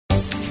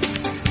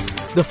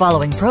The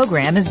following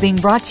program is being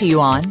brought to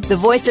you on the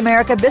Voice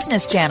America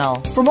Business Channel.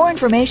 For more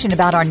information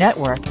about our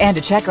network and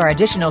to check our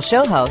additional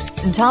show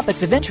hosts and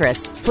topics of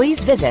interest,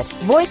 please visit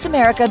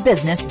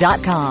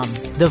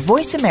voiceamericabusiness.com. The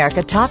Voice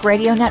America Talk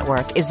Radio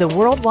Network is the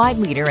worldwide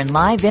leader in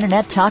live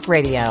Internet talk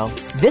radio.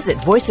 Visit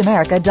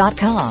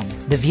voiceamerica.com.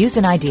 The views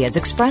and ideas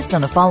expressed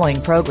on the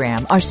following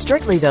program are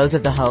strictly those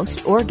of the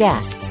host or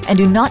guests and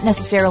do not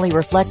necessarily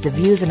reflect the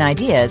views and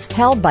ideas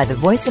held by the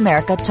Voice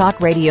America Talk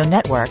Radio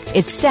Network,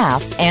 its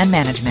staff, and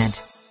management.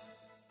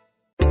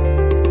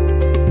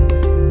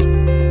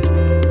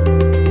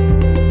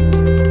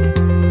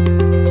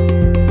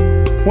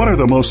 What are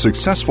the most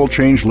successful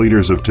change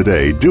leaders of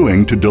today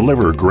doing to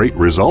deliver great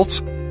results?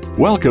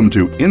 Welcome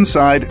to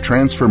Inside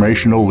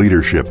Transformational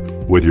Leadership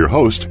with your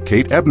host,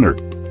 Kate Ebner.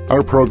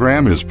 Our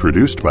program is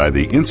produced by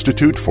the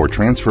Institute for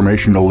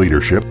Transformational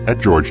Leadership at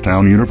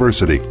Georgetown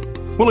University.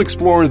 We'll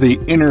explore the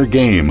inner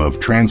game of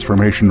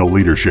transformational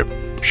leadership,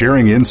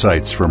 sharing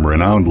insights from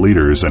renowned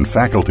leaders and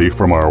faculty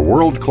from our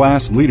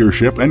world-class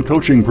leadership and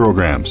coaching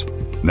programs.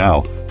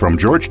 Now, from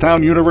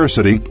Georgetown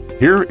University,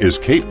 here is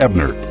Kate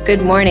Ebner.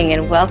 Good morning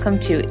and welcome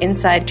to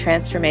Inside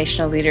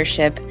Transformational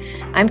Leadership.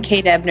 I'm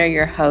Kate Ebner,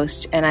 your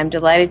host, and I'm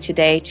delighted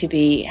today to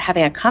be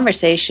having a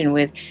conversation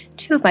with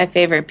two of my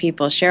favorite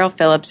people, Cheryl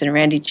Phillips and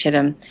Randy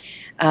Chittum.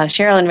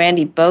 Cheryl and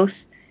Randy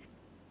both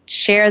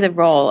share the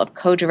role of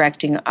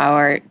co-directing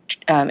our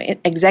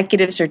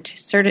executive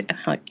certificate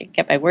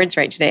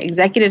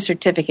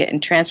in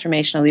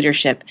transformational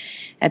leadership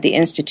at the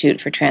Institute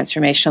for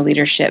Transformational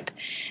Leadership.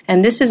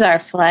 And this is our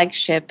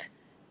flagship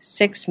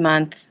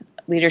 6-month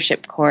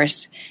leadership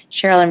course.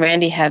 Cheryl and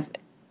Randy have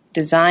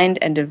designed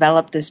and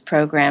developed this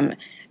program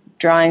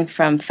drawing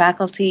from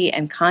faculty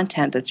and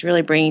content that's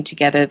really bringing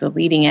together the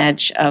leading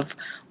edge of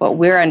what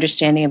we're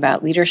understanding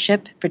about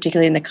leadership,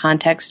 particularly in the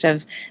context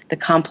of the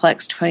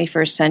complex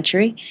 21st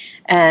century,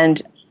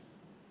 and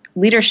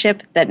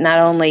leadership that not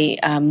only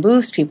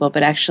moves people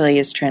but actually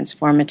is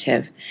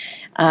transformative.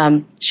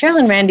 Cheryl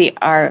and Randy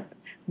are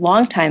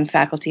longtime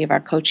faculty of our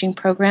coaching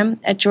program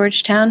at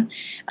Georgetown.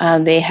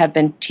 They have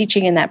been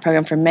teaching in that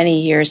program for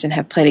many years and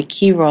have played a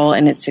key role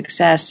in its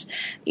success.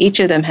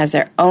 Each of them has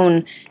their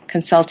own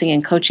consulting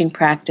and coaching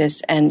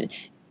practice and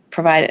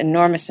provide an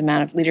enormous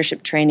amount of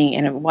leadership training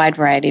in a wide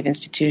variety of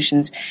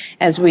institutions.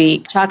 As we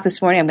talk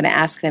this morning, I'm going to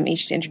ask them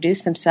each to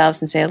introduce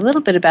themselves and say a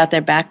little bit about their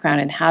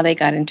background and how they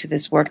got into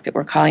this work that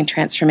we're calling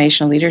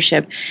transformational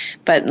leadership.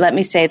 But let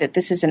me say that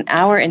this is an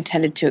hour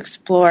intended to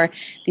explore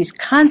these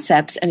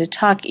concepts and to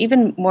talk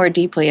even more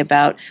deeply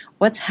about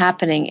what's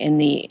happening in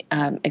the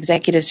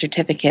executive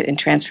certificate in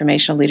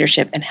transformational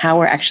leadership and how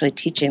we're actually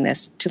teaching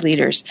this to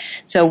leaders.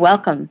 So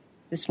welcome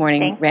this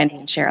morning, Randy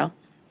and Cheryl.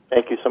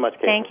 Thank you so much,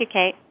 Kate. Thank you,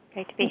 Kate.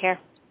 Great to be here.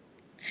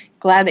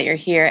 Glad that you're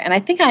here. And I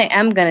think I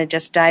am going to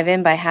just dive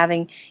in by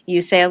having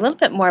you say a little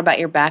bit more about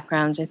your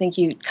backgrounds. I think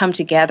you come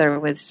together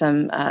with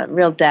some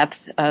real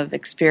depth of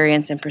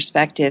experience and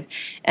perspective.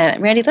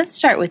 And Randy, let's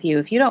start with you.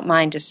 If you don't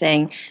mind just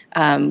saying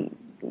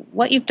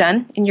what you've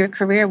done in your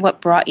career,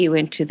 what brought you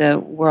into the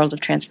world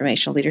of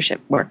transformational leadership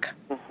work.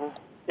 Mm-hmm.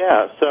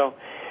 Yeah, so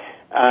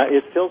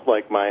it feels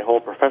like my whole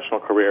professional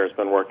career has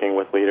been working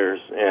with leaders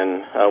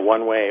in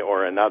one way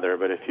or another,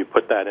 but if you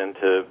put that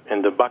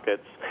into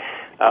buckets,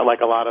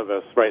 like a lot of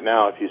us right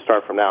now, if you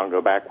start from now and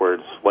go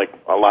backwards, like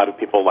a lot of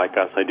people like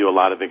us, I do a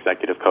lot of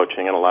executive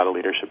coaching and a lot of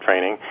leadership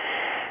training.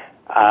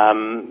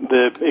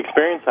 The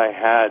experience I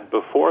had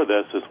before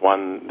this is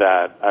one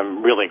that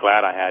I'm really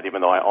glad I had,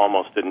 even though I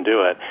almost didn't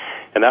do it,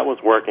 and that was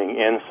working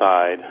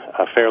inside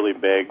a fairly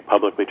big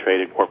publicly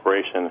traded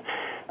corporation,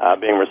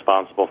 being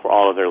responsible for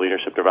all of their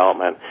leadership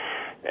development.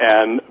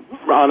 And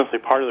honestly,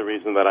 part of the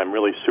reason that I'm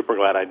really super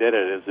glad I did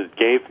it is it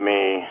gave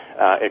me,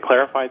 it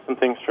clarified some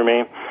things for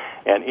me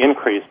and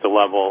increased the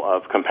level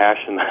of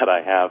compassion that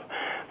I have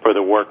for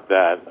the work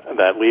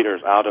that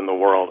leaders out in the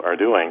world are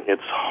doing.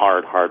 It's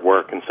hard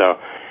work. And so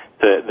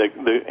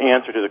the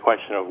answer to the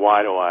question of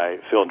why do I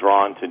feel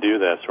drawn to do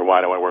this or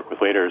why do I work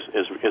with leaders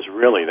is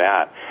really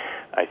that.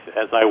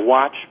 As I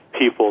watch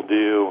people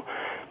do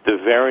the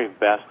very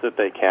best that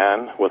they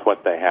can with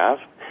what they have,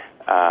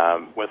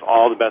 with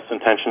all the best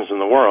intentions in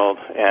the world,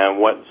 and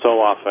what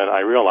so often I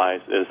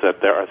realize is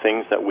that there are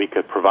things that we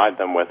could provide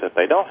them with that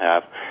they don't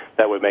have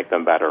that would make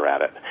them better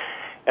at it.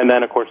 And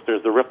then, of course,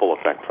 there's the ripple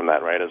effect from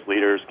that, right? As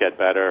leaders get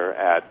better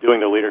at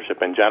doing the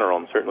leadership in general,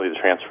 and certainly the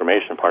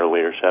transformation part of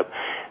leadership,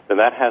 then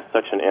that has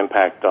such an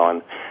impact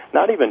on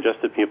not even just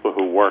the people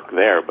who work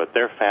there, but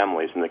their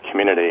families and the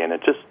community. And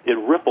it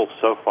ripples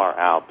so far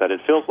out that it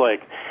feels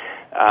like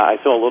I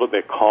feel a little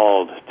bit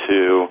called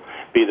to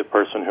be the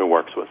person who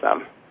works with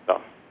them. So,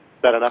 is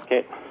that enough,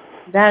 Kate?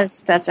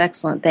 That's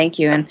excellent. Thank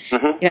you. And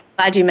I'm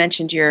glad you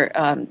mentioned your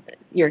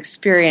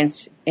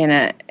experience in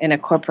a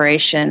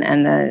corporation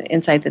and the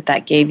insight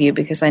that gave you,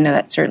 because I know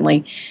that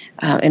certainly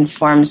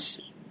informs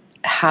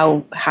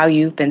how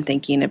you've been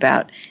thinking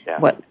about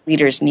what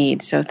leaders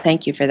need. So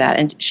thank you for that.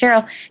 And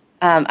Cheryl,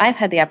 I've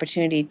had the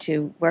opportunity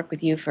to work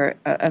with you for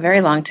a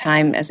very long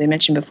time, as I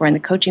mentioned before, in the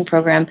coaching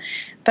program.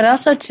 but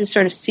also to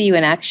sort of see you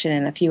in action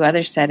in a few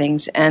other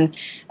settings. And,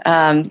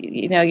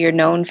 you're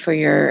known for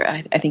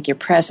I think your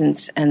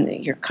presence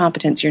and your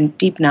competence, your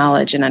deep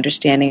knowledge and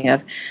understanding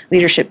of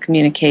leadership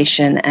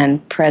communication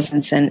and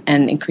presence and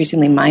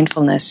increasingly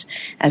mindfulness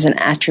as an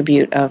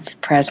attribute of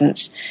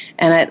presence.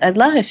 And I'd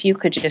love if you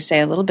could just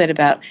say a little bit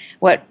about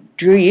what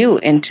drew you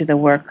into the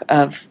work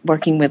of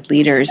working with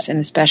leaders, and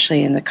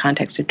especially in the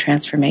context of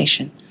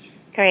transformation.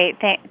 Great.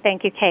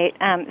 Thank you, Kate.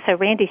 So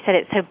Randy said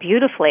it so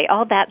beautifully.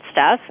 All that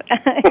stuff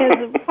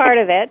is part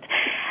of it.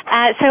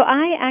 So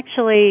I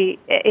actually,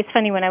 it's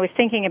funny, when I was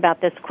thinking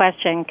about this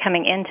question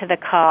coming into the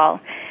call,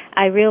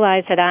 I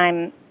realized that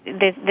I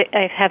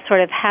have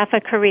sort of half a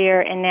career,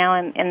 and now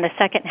I'm in the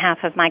second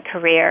half of my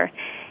career.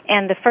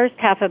 And the first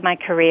half of my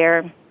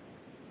career,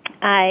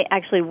 I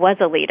actually was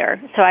a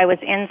leader. So I was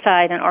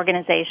inside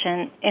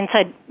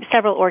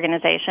several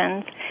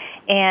organizations,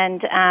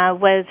 and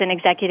was an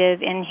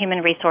executive in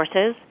human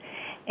resources,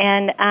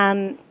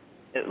 and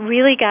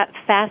really got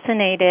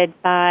fascinated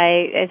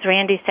by, as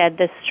Randy said,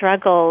 the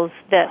struggles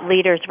that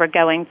leaders were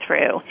going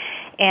through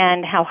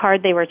and how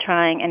hard they were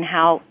trying and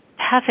how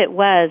tough it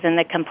was and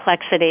the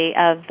complexity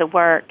of the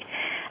work.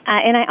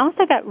 And I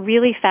also got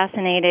really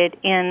fascinated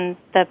in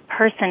the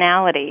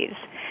personalities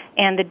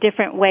and the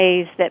different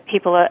ways that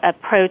people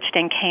approached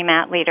and came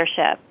at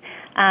leadership.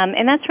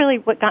 And that's really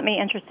what got me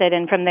interested.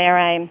 And from there,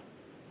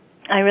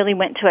 I really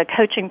went to a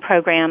coaching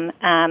program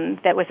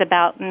that was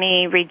about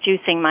me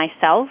reducing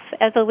myself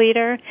as a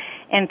leader,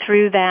 and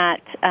through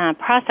that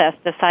process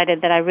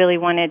decided that I really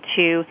wanted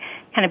to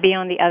kind of be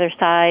on the other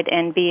side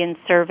and be in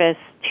service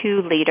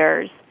to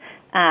leaders,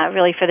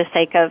 really for the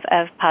sake of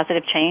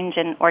positive change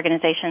in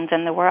organizations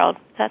in the world.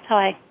 So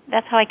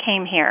that's how I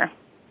came here.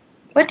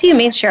 What do you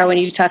mean, Cheryl, when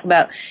you talk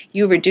about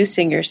you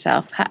reducing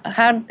yourself?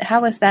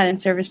 How was that in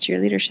service to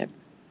your leadership?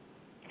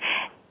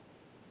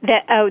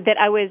 That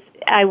I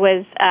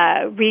was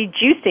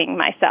reducing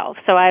myself.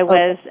 So I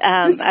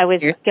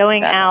was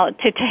going out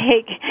to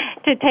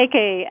take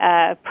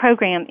a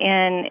program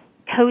in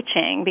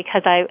coaching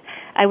because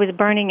I was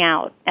burning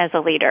out as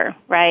a leader,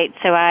 right?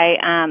 So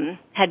I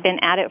had been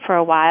at it for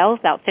a while,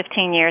 about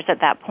 15 years at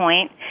that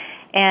point,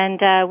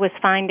 and was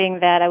finding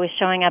that I was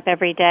showing up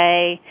every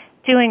day,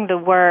 doing the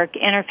work,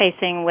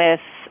 interfacing with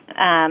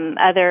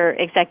other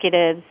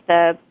executives,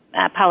 the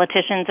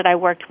politicians that I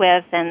worked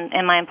with,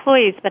 and my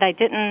employees, but I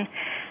didn't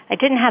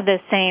have the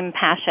same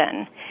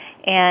passion,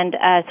 and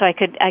so I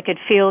could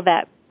feel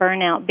that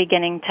burnout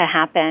beginning to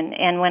happen.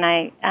 And when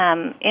I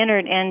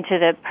entered into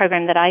the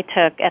program that I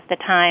took at the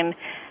time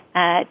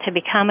to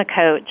become a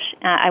coach,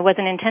 I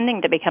wasn't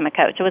intending to become a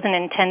coach. I wasn't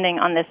intending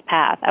on this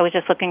path. I was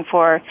just looking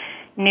for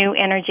new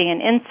energy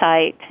and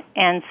insight,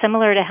 and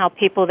similar to how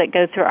people that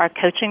go through our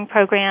coaching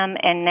program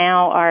and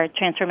now our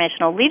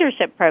transformational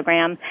leadership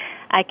program,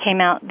 I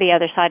came out the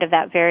other side of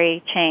that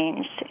very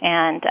changed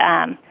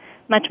and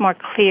much more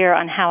clear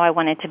on how I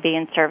wanted to be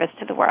in service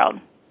to the world.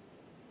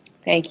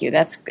 Thank you.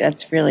 That's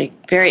really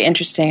very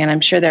interesting, and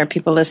I'm sure there are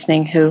people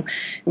listening who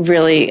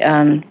really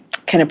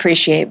can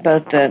appreciate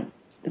both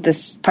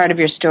this part of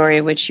your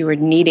story, which you were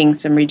needing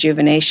some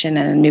rejuvenation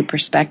and a new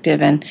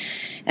perspective, and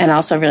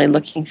also really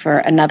looking for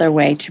another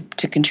way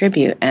to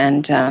contribute.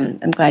 And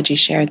I'm glad you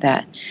shared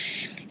that.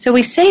 So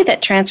we say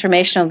that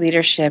transformational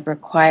leadership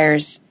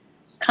requires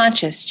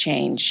conscious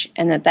change,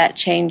 and that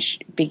change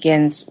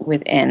begins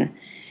within.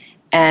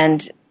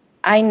 And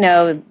I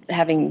know,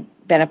 having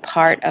been a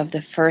part of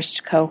the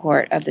first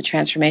cohort of the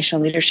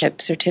Transformational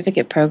Leadership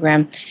Certificate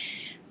Program,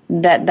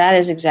 that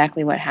is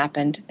exactly what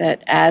happened.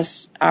 That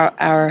as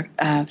our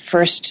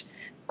first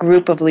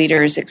group of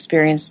leaders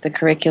experienced the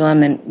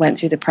curriculum and went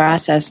through the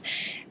process,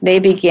 they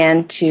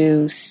began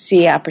to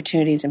see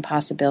opportunities and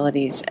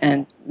possibilities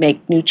and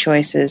make new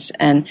choices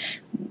and,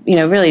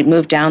 really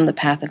move down the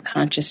path of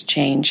conscious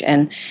change.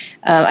 And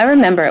I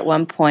remember at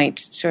one point,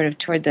 sort of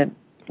toward the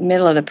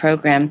middle of the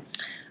program,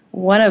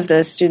 one of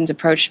the students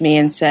approached me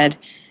and said,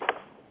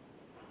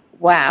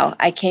 wow,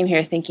 I came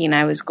here thinking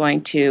I was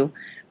going to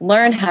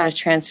learn how to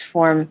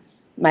transform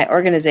my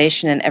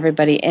organization and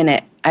everybody in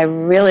it. I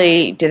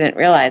really didn't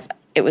realize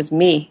it was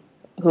me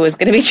who was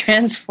going to be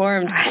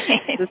transformed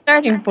as a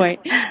starting point.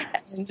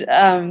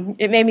 And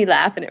it made me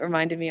laugh, and it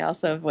reminded me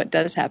also of what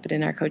does happen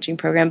in our coaching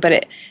program.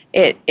 But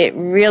it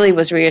really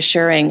was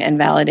reassuring and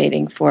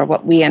validating for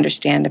what we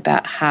understand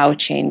about how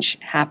change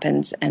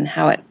happens and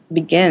how it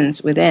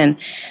begins within.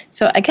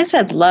 So I guess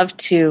I'd love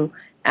to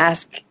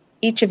ask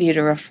each of you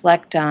to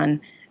reflect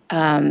on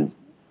the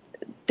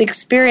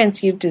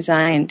experience you've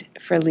designed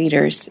for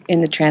leaders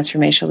in the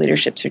Transformational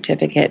Leadership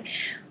Certificate.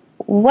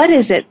 What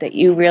is it that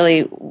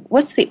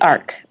what's the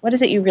arc? What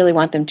is it you really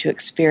want them to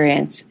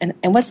experience? And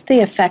what's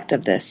the effect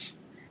of this?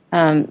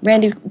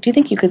 Randy, do you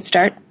think you could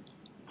start?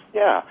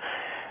 Yeah.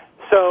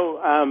 So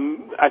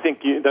I think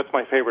that's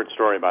my favorite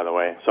story, by the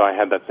way. So I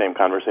had that same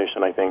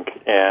conversation, I think.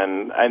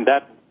 And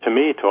that, to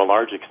me, to a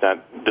large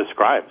extent,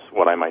 describes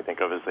what I might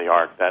think of as the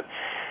arc. That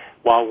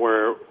while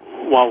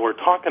we're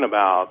talking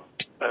about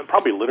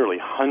probably literally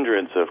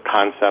hundreds of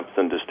concepts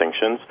and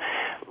distinctions,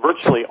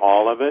 virtually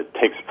all of it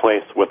takes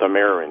place with a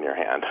mirror in your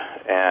hand.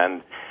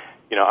 And,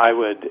 I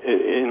would,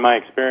 in my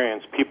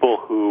experience, people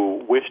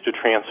who wish to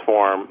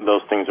transform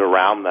those things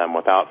around them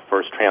without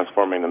first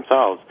transforming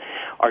themselves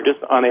are just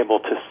unable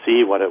to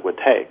see what it would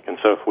take. And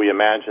so if we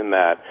imagine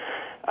that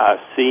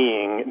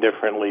seeing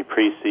differently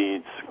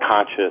precedes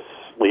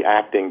consciously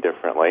acting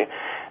differently,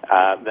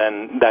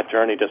 then that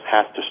journey just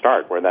has to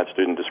start where that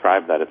student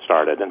described that it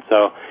started. And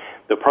so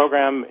the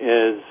program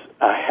is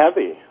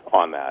heavy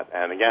on that,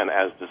 and again,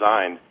 as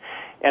designed.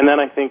 And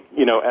then I think,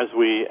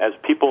 as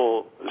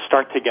people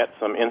start to get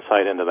some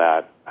insight into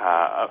that,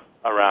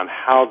 around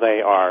how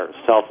they are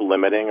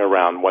self-limiting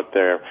around what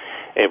they're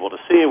able to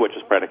see, which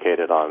is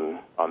predicated on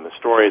the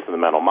stories and the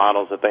mental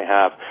models that they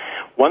have.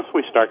 Once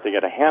we start to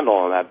get a handle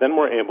on that, then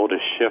we're able to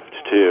shift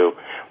to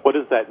what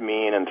does that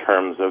mean in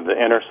terms of the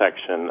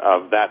intersection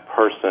of that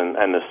person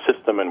and the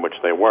system in which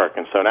they work.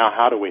 And so now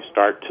how do we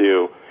start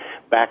to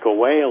back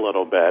away a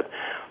little bit,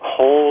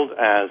 hold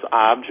as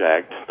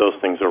object those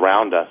things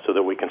around us so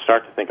that we can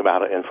start to think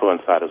about how to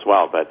influence that as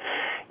well. But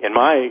in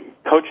my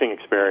coaching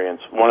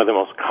experience, one of the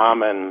most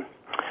common,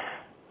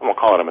 I won't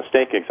call it a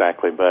mistake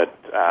exactly, but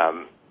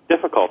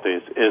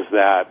difficulties is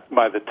that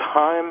by the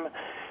time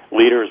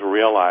leaders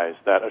realize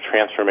that a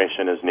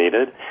transformation is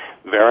needed,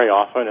 very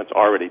often it's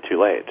already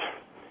too late.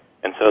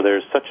 And so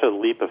there's such a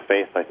leap of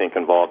faith, I think,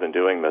 involved in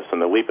doing this.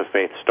 And the leap of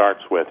faith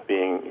starts with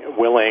being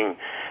willing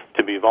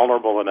to be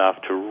vulnerable enough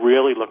to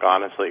really look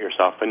honestly at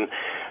yourself. And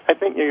I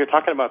think you're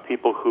talking about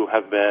people who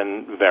have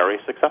been very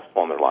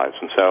successful in their lives.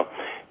 And so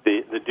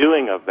the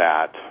doing of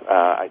that,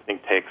 I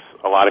think, takes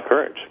a lot of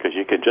courage, because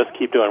you could just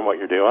keep doing what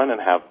you're doing and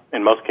have,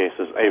 in most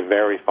cases, a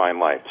very fine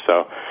life.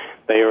 So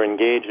they are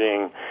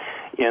engaging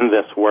in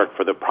this work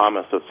for the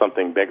promise of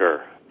something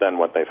bigger than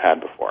what they've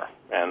had before.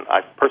 And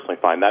I personally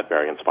find that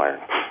very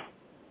inspiring.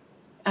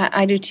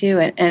 I do too.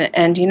 And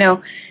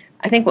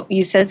I think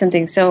you said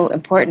something so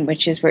important,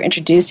 which is we're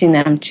introducing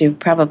them to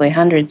probably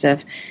hundreds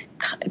of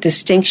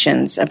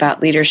distinctions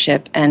about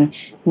leadership and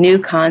new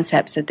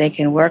concepts that they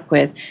can work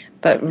with.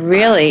 But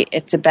really,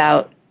 it's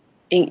about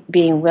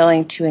being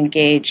willing to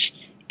engage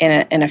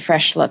in a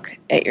fresh look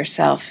at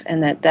yourself,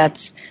 and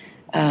that's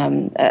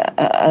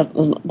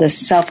the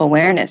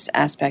self-awareness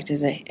aspect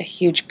is a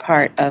huge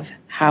part of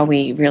how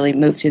we really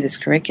move through this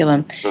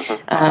curriculum.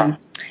 Mm-hmm.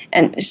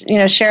 And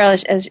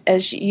Cheryl,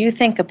 as you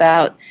think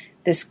about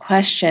this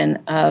question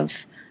of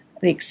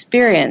the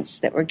experience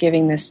that we're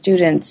giving the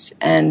students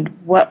and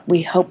what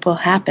we hope will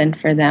happen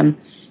for them,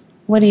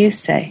 what do you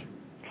say?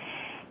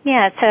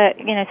 Yeah,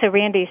 so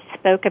Randy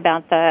spoke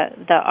about the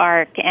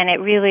ARC, and it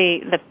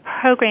really, the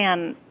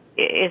program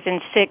is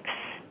in 6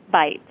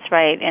 bites,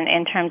 right? And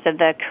in terms of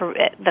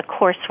the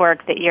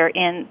coursework that you're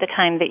in, the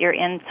time that you're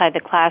inside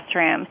the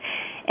classroom,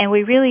 and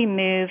we really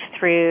move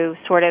through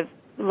sort of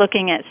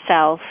looking at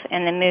self,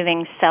 and then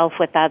moving self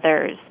with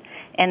others,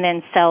 and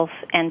then self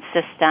and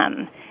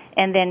system,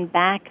 and then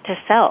back to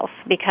self,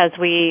 because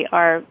we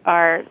are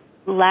our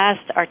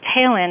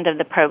tail end of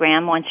the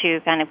program, once you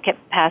kind of get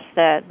past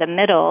the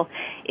middle,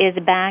 is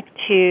back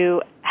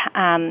to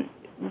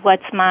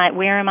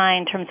where am I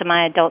in terms of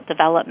my adult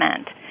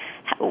development?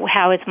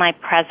 How is my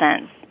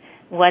presence?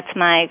 What's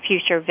my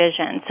future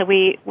vision? So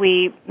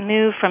we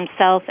move from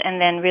self and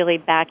then really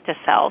back to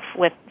self,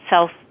 with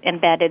self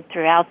embedded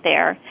throughout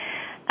there.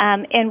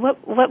 And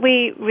what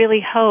we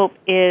really hope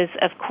is,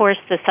 of course,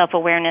 the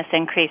self-awareness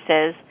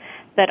increases,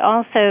 but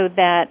also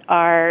that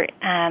our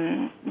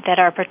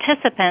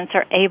participants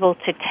are able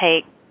to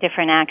take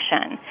different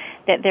action,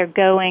 that they're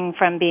going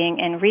from being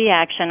in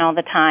reaction all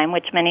the time,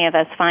 which many of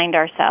us find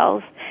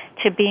ourselves,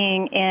 to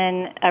being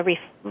in a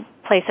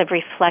place of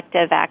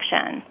reflective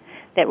action,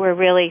 that we're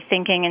really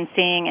thinking and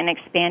seeing and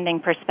expanding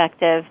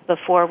perspective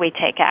before we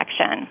take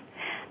action,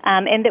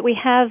 and that we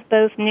have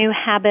both new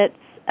habits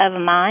of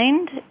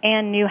mind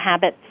and new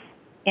habits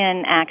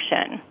in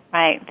action,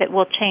 right, that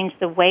will change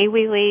the way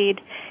we lead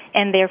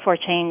and therefore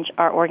change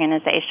our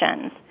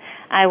organizations.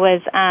 I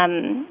was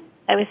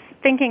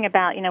thinking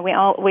about,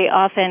 we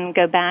often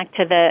go back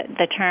to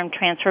the term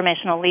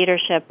transformational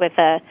leadership with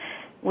a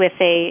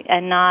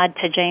nod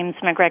to James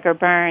McGregor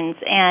Burns,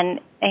 and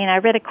I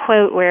read a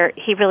quote where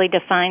he really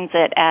defines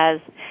it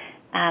as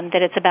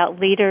that it's about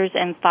leaders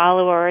and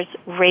followers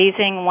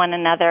raising one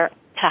another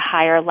to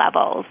higher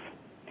levels.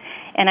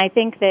 And I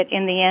think that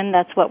in the end,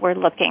 that's what we're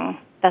looking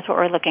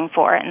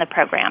for in the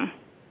program.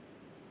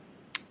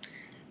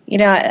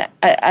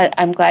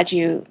 I'm glad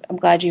you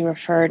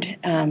referred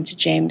to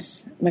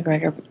James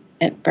McGregor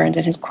Burns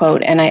and his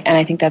quote, and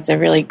I think that's a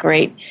really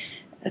great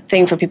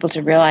thing for people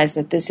to realize,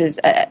 that this is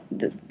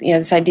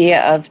this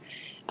idea of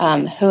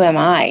who am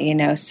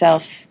I?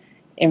 Self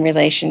in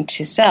relation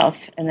to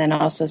self, and then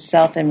also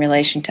self in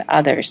relation to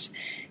others.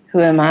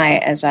 Who am I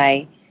as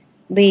I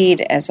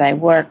lead, as I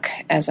work,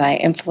 as I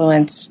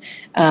influence,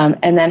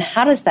 and then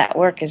how does that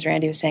work, as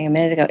Randy was saying a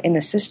minute ago, in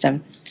the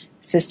system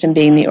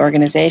being the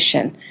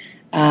organization,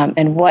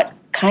 and what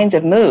kinds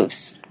of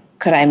moves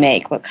could I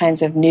make, what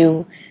kinds of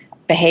new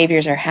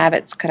behaviors or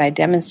habits could I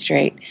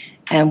demonstrate,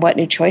 and what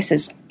new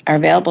choices are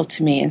available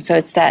to me. And so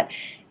it's that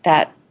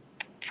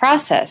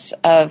process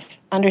of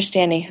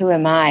understanding who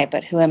am I,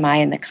 but who am I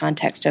in the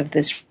context of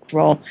this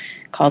role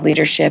called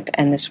leadership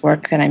and this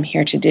work that I'm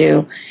here to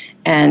do,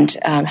 and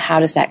how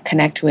does that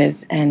connect with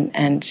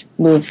and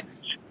move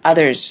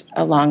others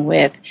along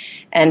with.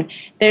 And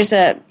there's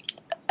a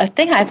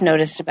thing I've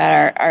noticed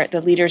about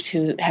the leaders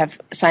who have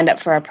signed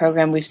up for our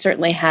program. We've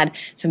certainly had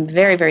some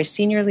very, very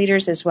senior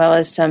leaders as well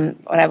as some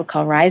what I would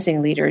call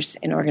rising leaders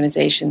in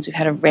organizations. We've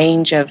had a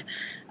range of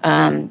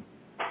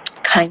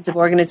kinds of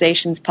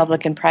organizations,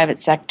 public and private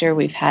sector.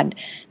 We've had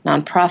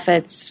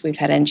nonprofits, we've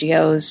had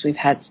NGOs, we've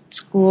had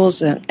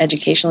schools,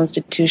 educational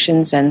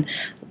institutions, and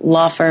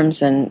law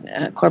firms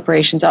and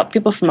corporations.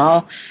 People from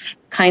all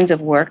kinds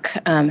of work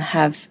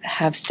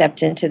have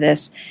stepped into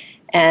this.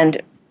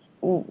 And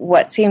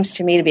what seems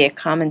to me to be a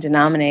common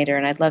denominator,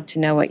 and I'd love to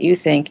know what you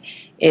think,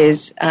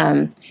 is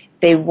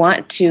they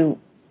want to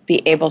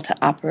be able to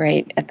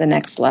operate at the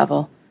next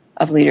level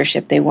of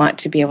leadership. They want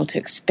to be able to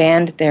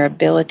expand their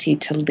ability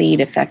to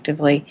lead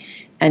effectively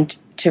and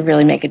to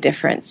really make a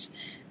difference.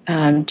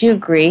 Do you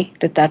agree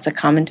that that's a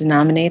common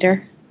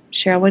denominator?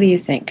 Cheryl, what do you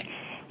think?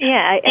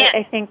 Yeah,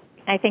 I think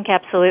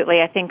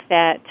absolutely. I think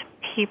that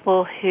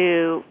people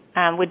who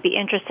would be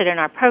interested in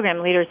our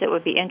program, leaders that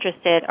would be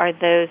interested, are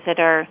those that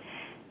are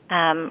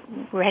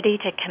ready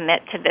to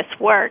commit to this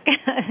work.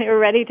 They're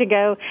ready to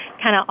go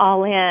kind of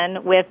all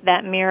in with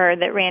that mirror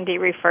that Randy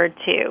referred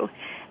to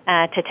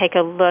take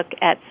a look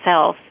at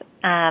self,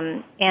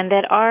 and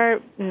that are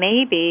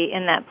maybe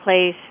in that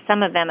place,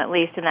 some of them at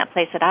least in that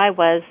place that I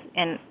was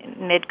in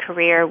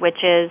mid-career,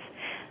 which is,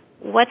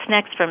 what's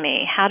next for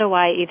me? How do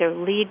I either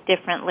lead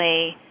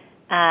differently?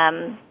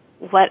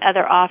 What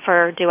other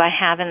offer do I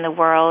have in the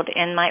world,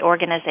 in my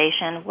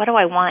organization? What do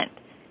I want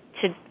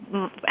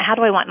how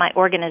do I want my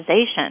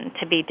organization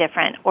to be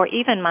different, or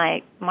even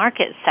my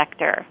market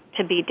sector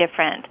to be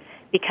different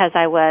because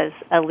I was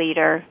a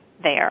leader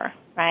there,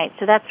 right?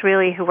 So that's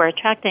really who we're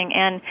attracting.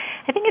 And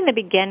I think in the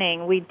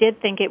beginning, we did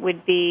think it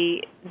would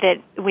be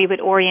that we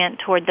would orient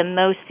toward the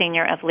most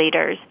senior of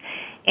leaders.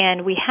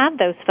 And we have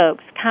those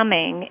folks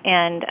coming,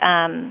 and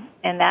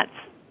that's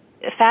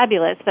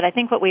fabulous. But I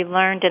think what we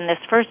learned in this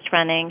first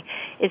running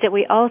is that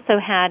we also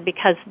had,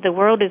 because the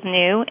world is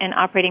new and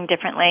operating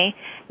differently,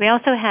 we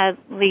also had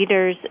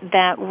leaders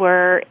that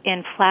were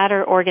in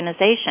flatter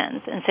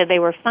organizations. And so they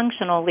were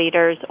functional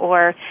leaders,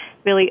 or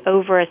really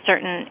over a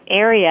certain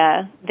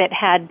area that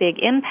had big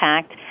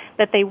impact,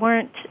 but they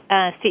weren't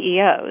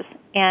CEOs.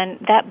 And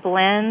that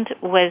blend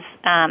was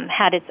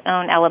had its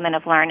own element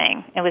of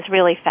learning. It was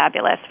really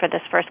fabulous for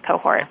this first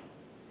cohort.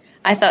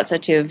 I thought so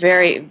too.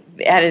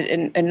 Added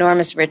an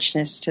enormous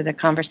richness to the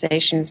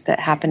conversations that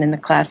happen in the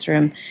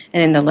classroom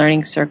and in the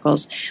learning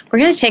circles. We're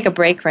going to take a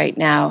break right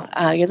now.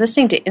 You're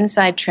listening to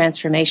Inside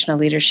Transformational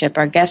Leadership.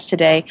 Our guests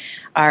today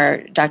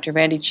are Dr.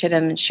 Randy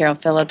Chittum and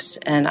Cheryl Phillips,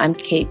 and I'm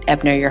Kate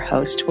Ebner, your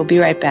host. We'll be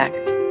right back.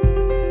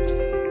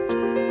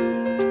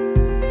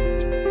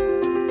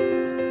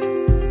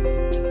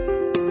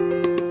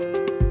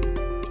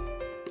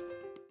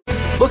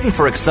 Looking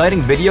for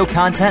exciting video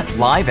content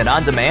live and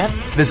on demand?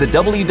 Visit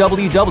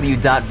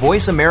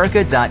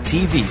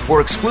www.voiceamerica.tv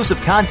for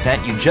exclusive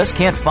content you just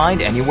can't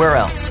find anywhere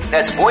else.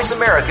 That's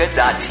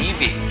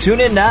voiceamerica.tv. Tune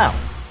in now.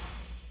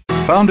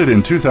 Founded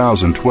in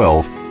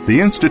 2012,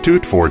 the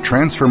Institute for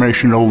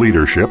Transformational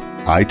Leadership,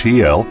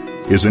 ITL,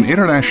 is an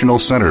international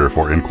center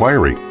for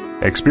inquiry,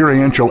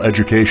 experiential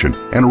education,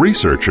 and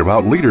research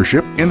about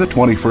leadership in the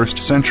 21st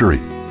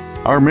century.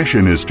 Our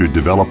mission is to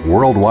develop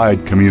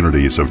worldwide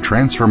communities of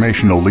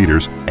transformational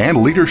leaders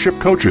and leadership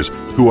coaches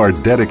who are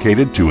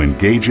dedicated to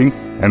engaging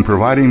and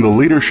providing the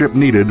leadership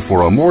needed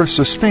for a more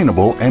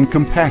sustainable and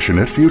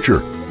compassionate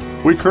future.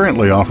 We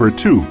currently offer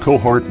 2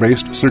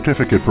 cohort-based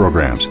certificate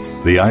programs,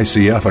 the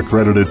ICF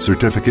Accredited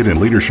Certificate in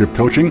Leadership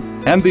Coaching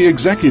and the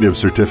Executive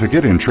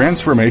Certificate in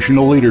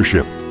Transformational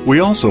Leadership. We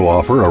also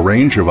offer a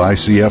range of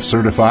ICF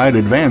Certified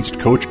Advanced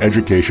Coach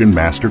Education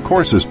Master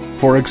Courses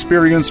for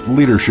experienced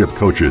leadership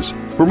coaches.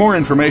 For more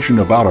information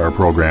about our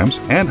programs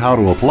and how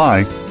to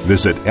apply,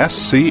 visit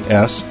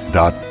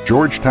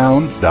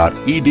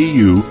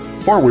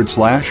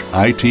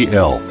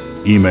scs.georgetown.edu/ITL.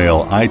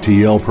 Email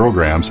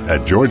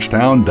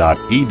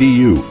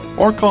itlprograms@georgetown.edu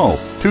or call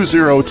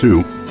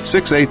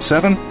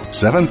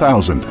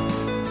 202-687-7000.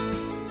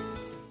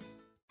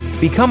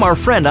 Become our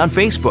friend on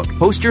Facebook.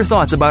 Post your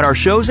thoughts about our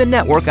shows and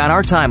network on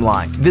our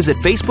timeline. Visit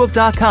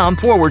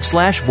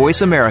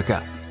facebook.com/Voice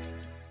America.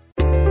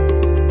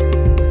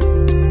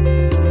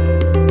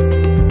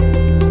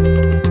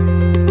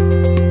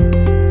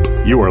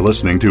 You are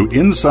listening to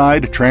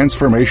Inside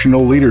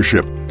Transformational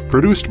Leadership,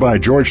 produced by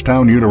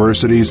Georgetown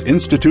University's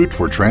Institute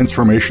for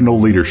Transformational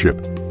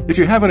Leadership. If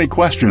you have any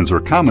questions or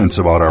comments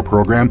about our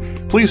program,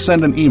 please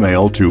send an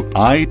email to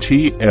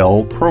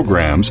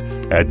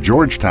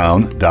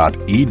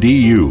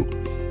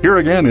itlprograms@georgetown.edu. Here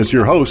again is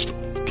your host,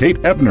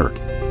 Kate Ebner.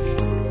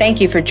 Thank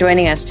you for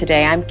joining us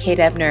today. I'm Kate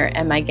Ebner,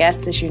 and my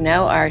guests, as you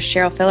know, are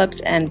Cheryl Phillips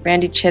and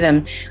Randy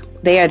Chittum.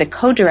 They are the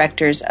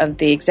co-directors of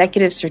the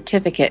Executive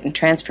Certificate in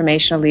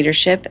Transformational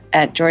Leadership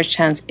at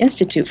Georgetown's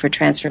Institute for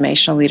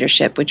Transformational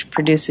Leadership, which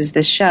produces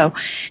this show.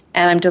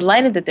 And I'm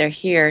delighted that they're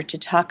here to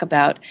talk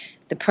about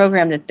the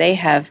program that they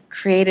have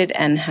created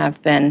and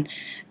have been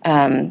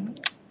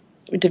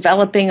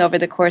developing over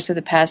the course of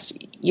the past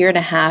year and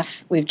a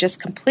half. We've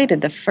just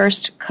completed the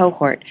first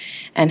cohort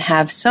and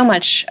have so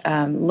much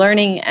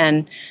learning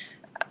and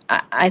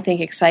I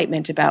think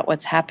excitement about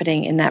what's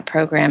happening in that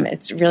program.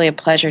 It's really a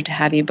pleasure to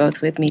have you both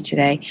with me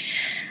today.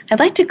 I'd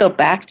like to go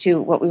back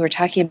to what we were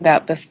talking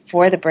about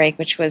before the break,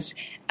 which was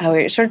we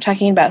were sort of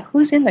talking about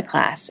who's in the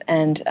class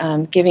and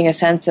giving a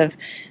sense of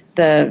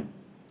the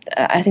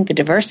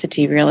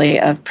diversity, really,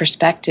 of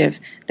perspective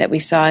that we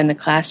saw in the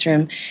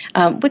classroom.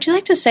 Would you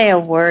like to say a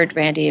word,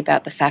 Randy,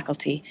 about the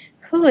faculty?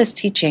 Who is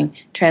teaching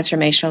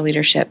transformational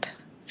leadership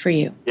for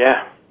you?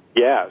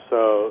 Yeah,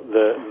 so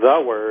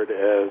the word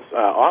is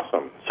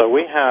awesome. So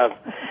we have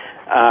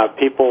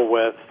people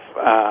with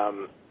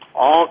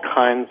all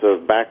kinds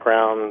of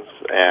backgrounds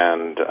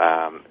and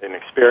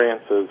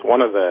experiences.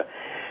 One of the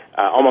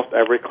almost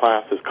every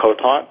class is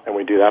co-taught, and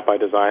we do that by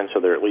design, so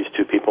there are at least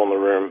two people in the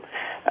room.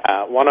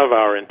 One of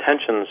our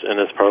intentions in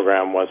this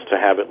program was to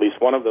have at least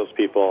one of those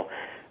people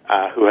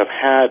who have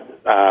had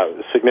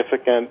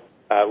significant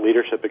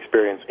leadership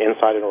experience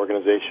inside an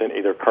organization,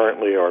 either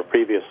currently or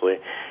previously,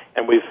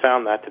 and we've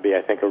found that to be,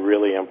 I think, a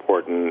really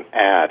important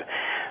add.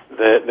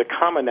 The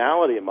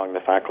commonality among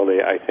the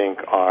faculty, I think,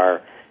 are,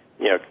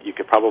 you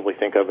could probably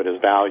think of it as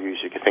values.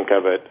 You could think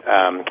of it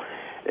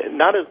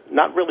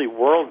not really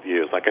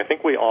worldviews. Like, I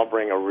think we all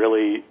bring a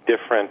really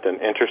different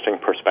and interesting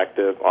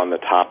perspective on the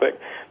topic,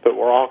 but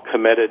we're all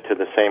committed to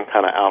the same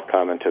kind of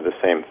outcome and to the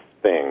same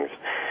things.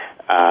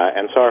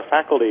 And so our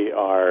faculty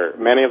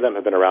many of them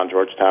have been around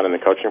Georgetown in the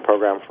coaching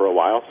program for a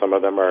while. Some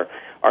of them are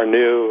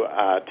new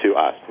to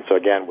us. And so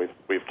again,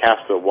 we've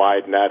cast a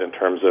wide net in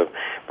terms of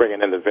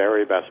bringing in the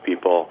very best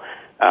people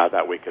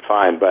that we could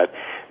find. But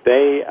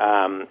they,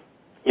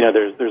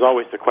 there's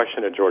always the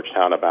question at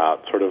Georgetown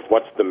about sort of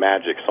what's the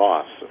magic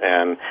sauce.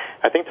 And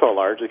I think to a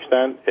large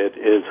extent it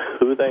is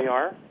who they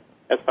are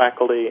as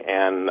faculty,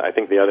 and I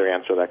think the other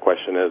answer to that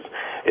question is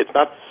it's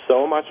not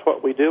so much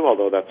what we do,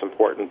 although that's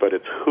important, but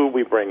it's who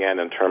we bring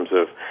in terms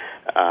of,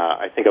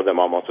 I think of them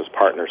almost as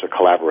partners or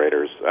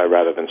collaborators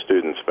rather than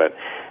students, but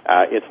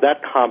it's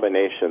that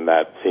combination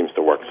that seems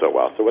to work so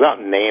well. So without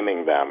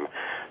naming them,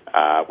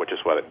 which is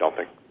what I don't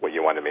think what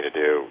you wanted me to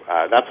do,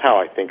 that's how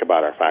I think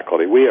about our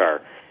faculty. We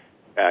are,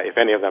 if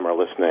any of them are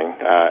listening,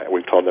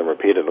 we've told them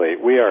repeatedly,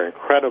 we are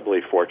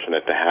incredibly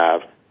fortunate to have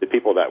the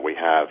people that we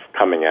have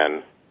coming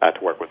in to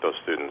work with those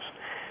students.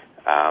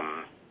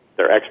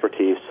 Their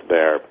expertise,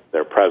 their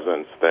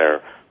presence,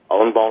 their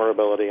own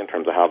vulnerability in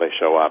terms of how they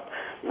show up,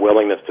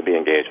 willingness to be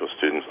engaged with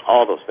students,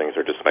 all those things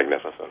are just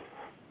magnificent.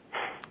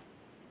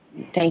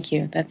 Thank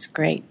you. That's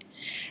great.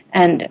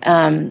 And,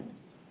 and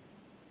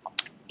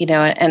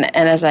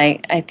as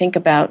I think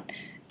about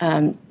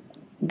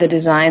the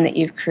design that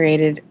you've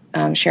created,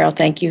 Cheryl,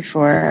 thank you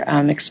for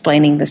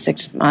explaining the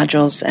 6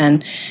 modules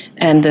and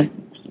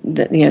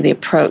the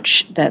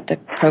approach that the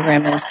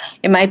program is.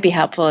 It might be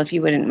helpful if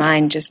you wouldn't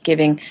mind just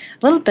giving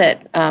a little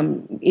bit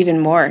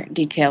even more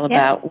detail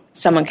about what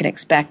someone can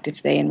expect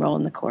if they enroll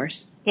in the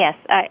course. Yes,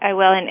 I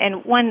will.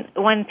 And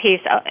one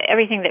piece,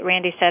 everything that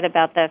Randy said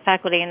about the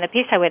faculty, and the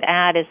piece I would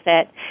add is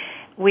that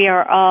we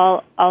are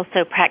all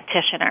also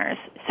practitioners,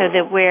 so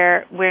that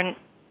we're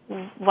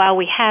while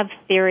we have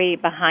theory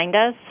behind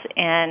us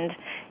and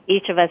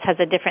each of us has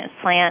a different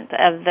slant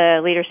of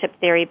the leadership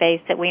theory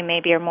base that we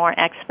maybe are more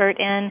expert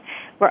in,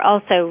 we're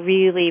also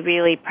really,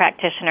 really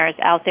practitioners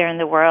out there in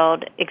the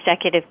world,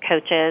 executive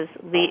coaches,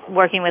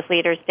 working with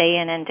leaders day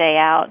in and day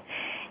out.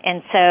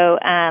 And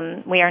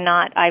so we are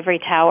not ivory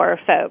tower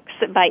folks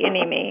by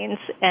any means.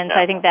 And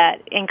so I think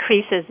that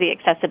increases the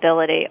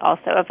accessibility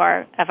also of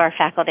our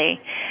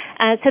faculty.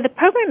 So the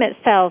program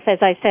itself, as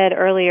I said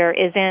earlier,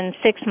 is in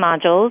 6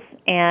 modules,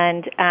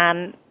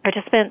 and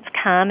participants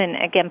come,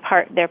 and again,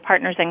 they're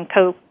partners and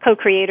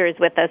co-creators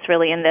with us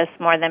really in this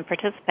more than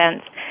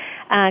participants,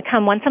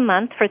 come once a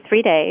month for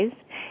 3 days.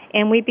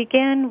 And we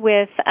begin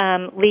with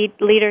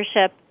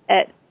leadership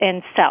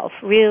in self,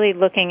 really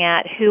looking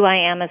at who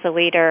I am as a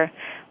leader,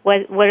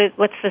 what's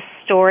the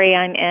story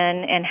I'm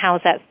in, and how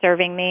is that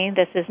serving me.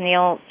 This is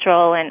Neil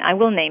Stroll, and I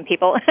will name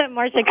people,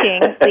 Marcia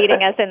King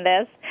leading us in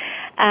this,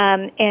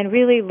 and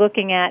really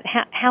looking at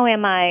how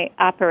am I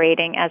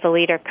operating as a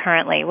leader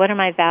currently? What are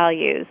my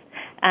values?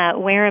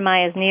 Where am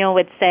I, as Neil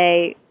would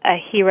say, a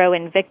hero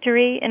in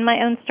victory in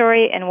my own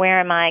story, and where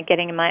am I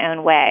getting in my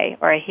own way,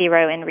 or a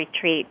hero in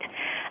retreat?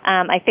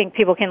 I think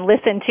people can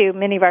listen to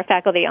many of our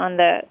faculty on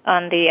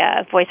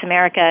the Voice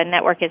America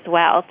network as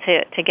well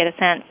to get a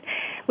sense.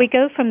 We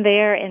go from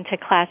there into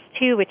Class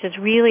 2, which is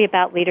really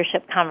about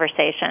leadership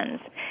conversations.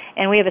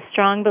 And we have a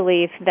strong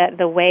belief that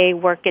the way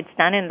work gets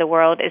done in the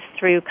world is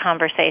through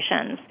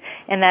conversations.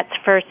 And that's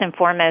first and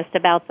foremost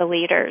about the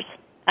leaders,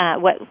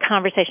 what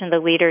conversation the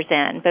leader's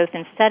in, both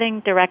in setting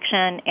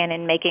direction and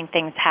in making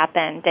things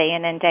happen day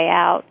in and day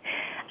out.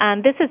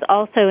 This is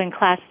also in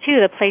Class 2,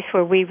 the place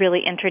where we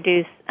really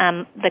introduce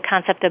the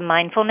concept of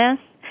mindfulness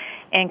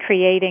and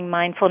creating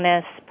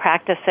mindfulness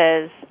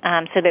practices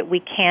so that we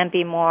can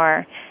be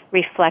more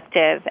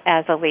reflective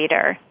as a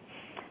leader.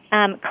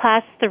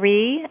 Class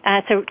 3,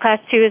 so Class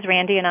 2 is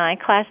Randy and I.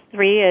 Class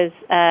 3 is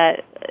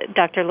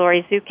Dr.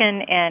 Lori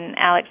Zukin and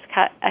Alex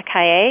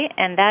Kaye,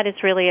 and that is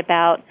really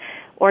about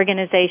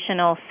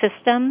organizational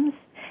systems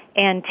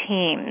and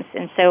teams.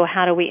 And so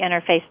how do we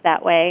interface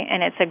that way?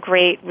 And it's a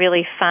great,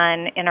 really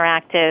fun,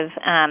 interactive,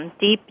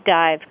 deep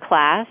dive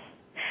class.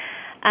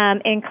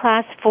 In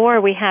Class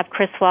 4, we have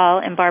Chris Wall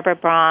and Barbara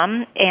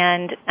Brahm,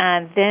 and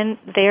then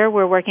there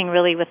we're working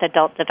really with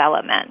adult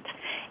development.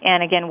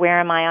 And again, where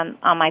am I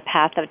on my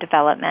path of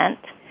development?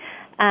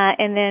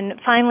 And then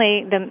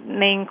finally, the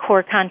main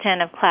core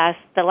content of class,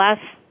 the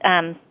last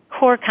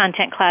core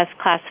content class,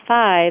 Class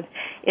 5,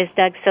 is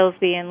Doug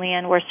Silsby and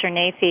Leanne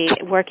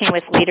Worcester-Nathie working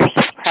with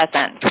leadership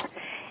presence.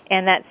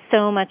 And that's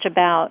so much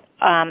about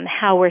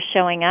how we're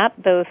showing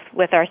up, both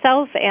with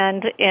ourselves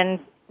and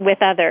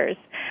with others.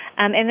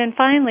 And then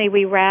finally,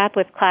 we wrap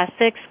with Class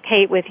 6,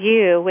 Kate, with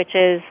you, which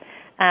is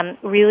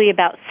really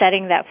about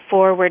setting that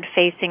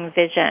forward-facing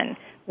vision.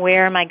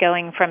 Where am I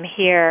going from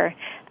here?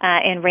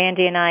 And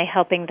Randy and I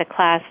helping the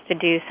class to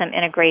do some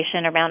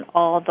integration around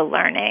all the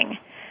learning.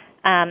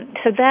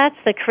 So that's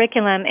the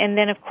curriculum. And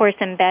then, of course,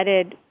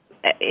 embedded,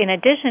 in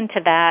addition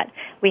to that,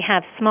 we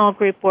have small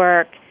group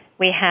work.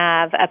 We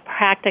have a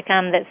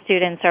practicum that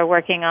students are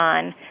working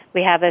on.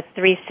 We have a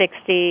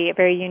 360, a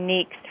very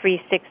unique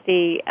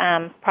 360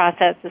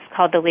 process. It's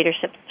called the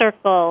Leadership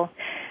Circle.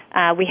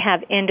 We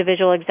have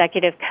individual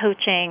executive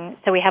coaching.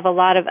 So we have a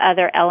lot of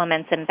other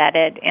elements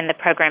embedded in the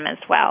program as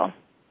well.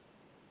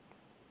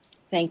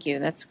 Thank you.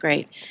 That's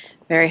great.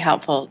 Very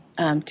helpful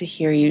to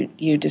hear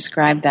you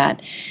describe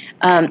that.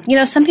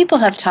 Some people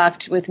have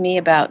talked with me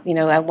about,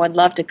 I would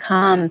love to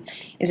come.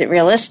 Is it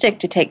realistic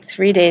to take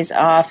 3 days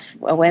off,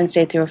 a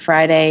Wednesday through a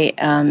Friday,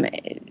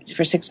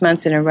 for 6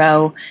 months in a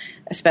row,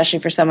 especially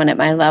for someone at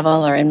my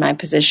level or in my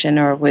position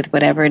or with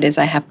whatever it is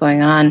I have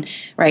going on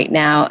right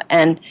now?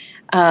 And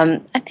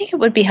I think it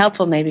would be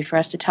helpful maybe for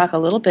us to talk a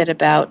little bit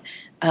about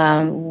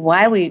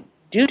why we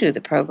do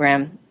the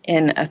program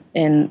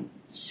in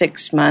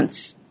 6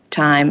 months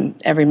time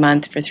every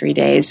month for 3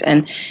 days,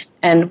 and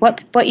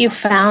what you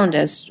found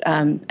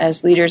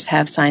as leaders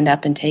have signed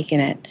up and taken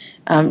it.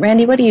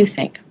 Randy, what do you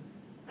think?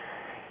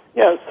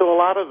 Yeah, so a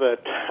lot of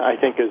it, I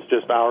think, is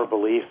just our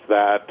belief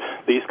that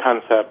these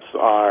concepts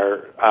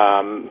are,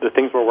 the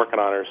things we're working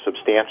on are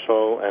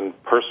substantial and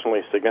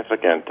personally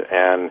significant,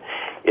 and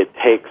it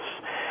takes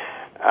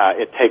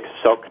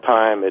soak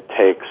time, it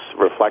takes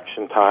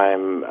reflection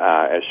time.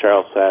 As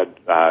Cheryl said,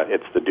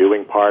 it's the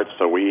doing part,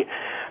 so we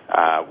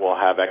will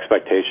have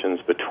expectations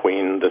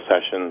between the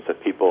sessions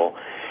that people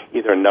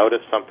either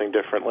notice something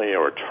differently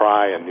or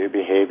try a new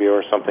behavior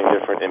or something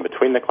different in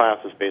between the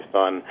classes based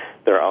on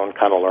their own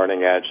kind of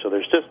learning edge. So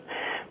there's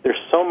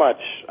so much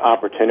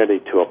opportunity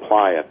to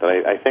apply it that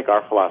I think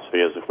our philosophy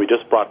is if we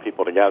just brought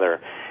people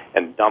together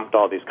and dumped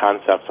all these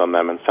concepts on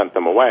them and sent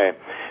them away,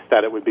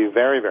 that it would be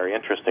very, very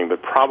interesting,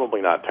 but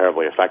probably not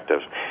terribly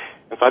effective.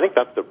 And so I think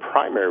that's the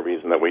primary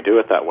reason that we do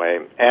it that way.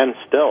 And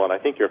still, and I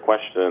think your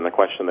question and the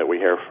question that we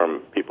hear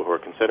from people who are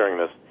considering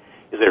this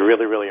is a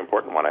really, really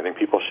important one. I think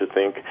people should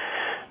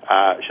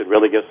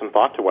really give some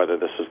thought to whether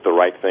this is the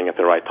right thing at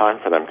the right time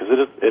for them, because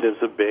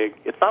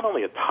it's not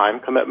only a time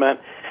commitment.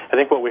 I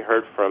think what we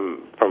heard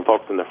from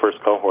folks in the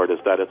first cohort is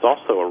that it's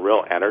also a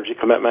real energy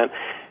commitment.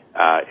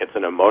 It's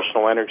an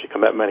emotional energy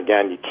commitment.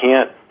 Again,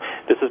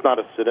 this is not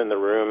a sit in the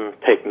room,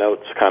 take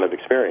notes kind of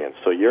experience.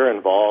 So you're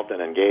involved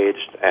and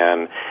engaged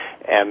and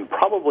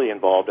probably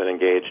involved and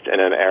engaged in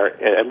an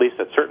area, at least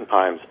at certain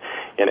times,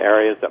 in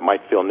areas that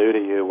might feel new to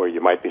you, where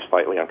you might be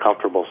slightly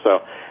uncomfortable. So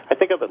I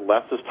think of it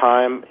less as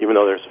time, even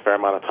though there's a fair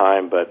amount of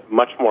time, but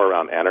much more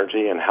around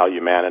energy and how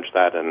you manage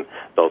that and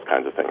those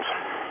kinds of things.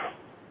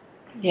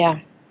 Yeah.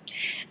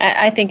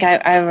 I think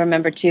I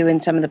remember, too,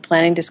 in some of the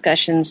planning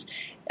discussions,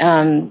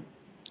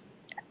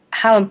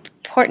 how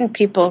important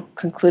people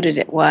concluded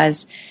it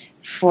was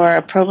for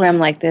a program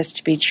like this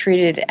to be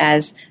treated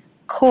as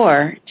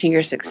core to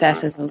your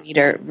success as a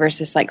leader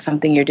versus like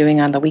something you're doing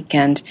on the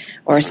weekend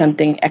or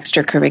something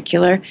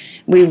extracurricular.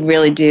 We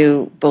really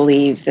do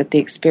believe that the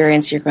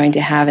experience you're going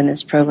to have in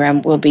this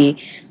program will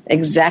be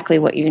exactly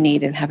what you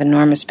need and have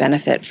enormous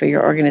benefit for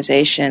your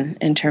organization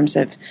in terms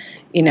of,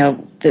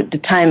 the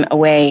time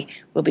away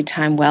will be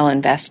time well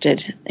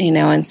invested,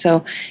 and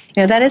so,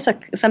 that is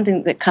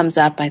something that comes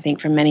up, I think,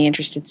 from many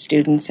interested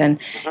students and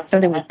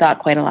something we've thought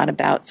quite a lot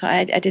about. So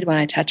I did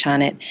want to touch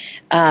on it.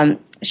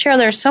 Cheryl,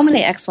 there are so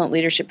many excellent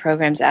leadership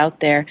programs out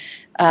there.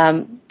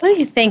 What do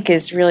you think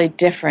is really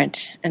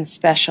different and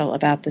special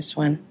about this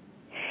one?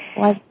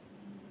 Why?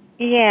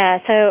 Yeah,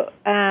 so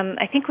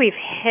I think we've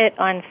hit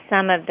on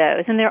some of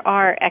those, and there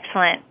are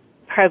excellent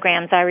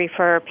programs. I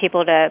refer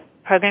people to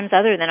programs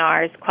other than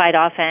ours quite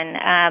often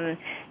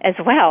as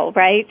well,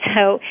 right?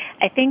 So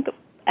I think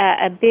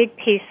a big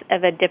piece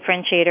of a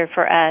differentiator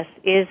for us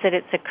is that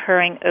it's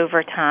occurring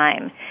over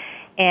time.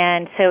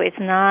 And so it's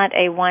not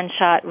a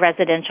one-shot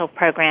residential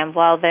program.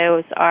 While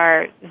those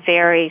are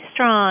very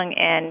strong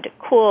and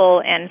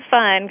cool and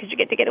fun because you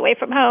get to get away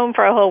from home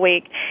for a whole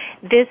week,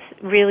 this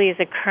really is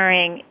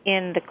occurring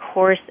in the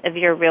course of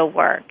your real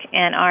work.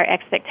 And our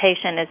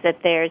expectation is that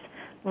there's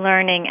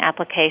learning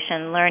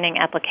application,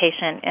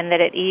 and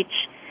that at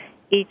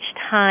each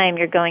time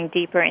you're going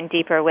deeper and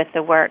deeper with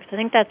the work. So I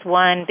think that's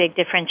one big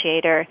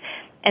differentiator.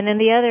 And then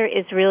the other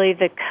is really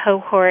the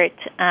cohort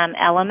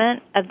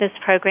element of this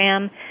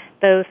program,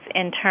 both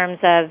in terms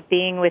of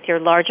being with your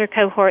larger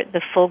cohort,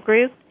 the full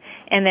group,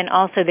 and then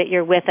also that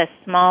you're with a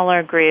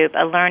smaller group,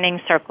 a learning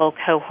circle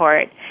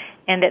cohort,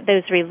 and that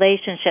those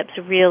relationships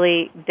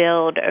really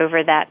build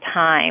over that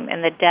time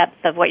and the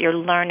depth of what you're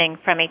learning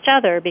from each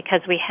other,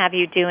 because we have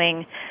you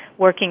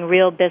working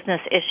real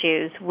business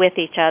issues with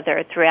each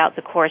other throughout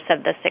the course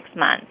of the 6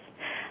 months.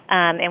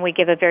 And we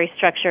give a very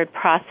structured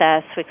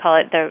process. We call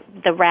it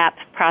the RAP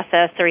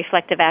process, the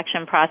reflective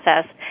action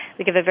process.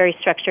 We give a very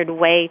structured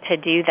way to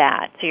do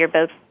that. So you're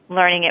both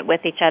learning it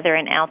with each other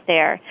and out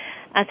there.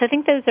 So I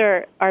think those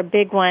are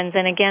big ones.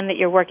 And again, that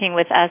you're working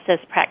with us as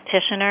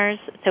practitioners,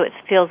 so it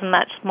feels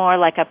much more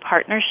like a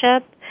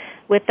partnership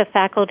with the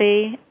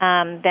faculty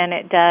than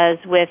it does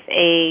with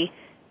a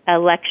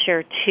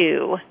lecture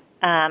to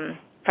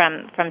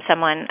from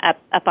someone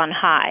up on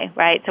high,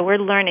 right? So we're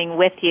learning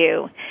with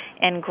you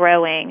and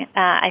growing.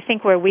 I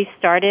think where we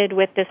started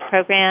with this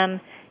program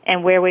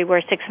and where we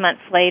were 6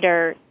 months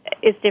later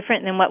is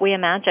different than what we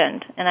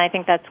imagined. And I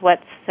think that's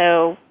what's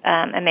so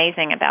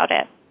amazing about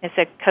it. It's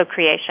a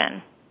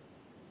co-creation.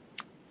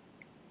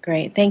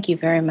 Great. Thank you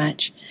very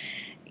much.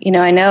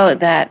 I know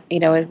that,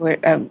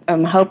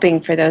 I'm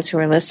hoping for those who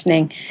are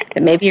listening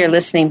that maybe you're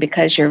listening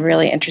because you're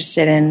really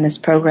interested in this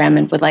program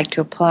and would like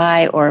to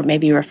apply, or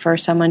maybe refer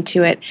someone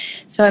to it.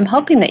 So I'm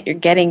hoping that you're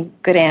getting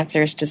good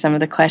answers to some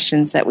of the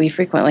questions that we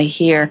frequently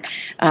hear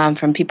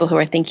from people who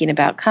are thinking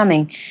about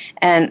coming.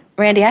 And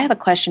Randy, I have a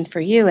question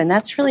for you, and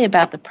that's really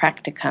about the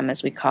practicum,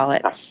 as we call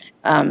it.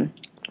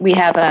 We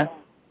have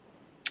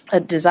a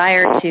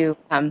desire to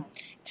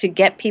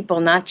get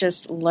people not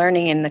just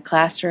learning in the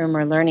classroom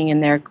or learning in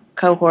their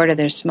cohort or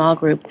their small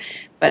group,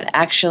 but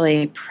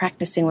actually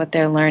practicing what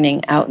they're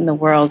learning out in the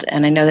world.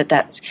 And I know that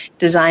that's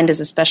designed as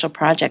a special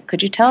project.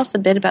 Could you tell us a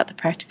bit about the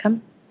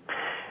practicum?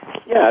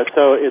 Yeah,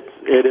 so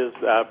it is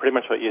pretty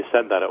much what you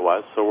said that it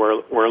was. So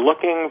we're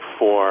looking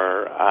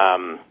for,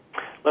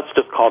 let's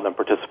just call them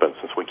participants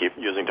since we keep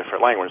using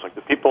different language, like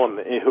the people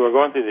who are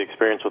going through the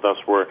experience with us.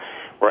 We're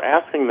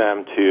asking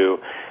them to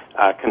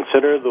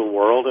consider the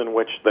world in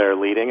which they're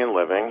leading and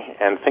living,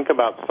 and think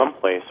about some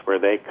place where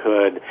they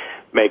could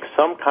make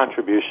some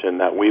contribution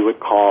that we would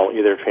call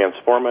either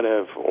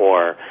transformative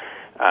or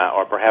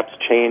perhaps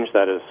change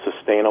that is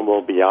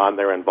sustainable beyond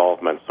their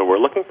involvement. So we're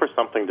looking for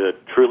something to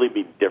truly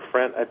be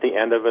different at the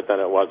end of it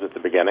than it was at the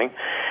beginning.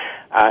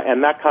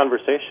 And that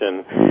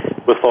conversation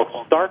with folks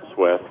starts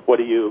with, what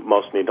do you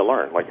most need to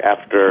learn?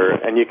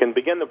 And you can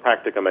begin the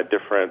practicum at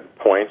different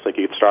points. Like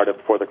you could start it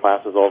before the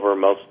class is over.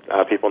 Most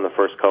people in the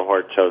first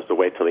cohort chose to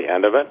wait till the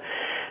end of it.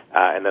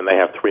 And then they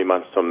have 3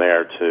 months from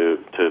there to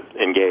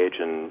engage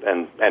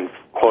and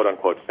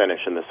quote-unquote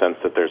finish, in the sense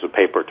that there's a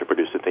paper to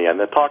produce at the end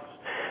that talks,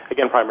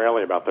 again,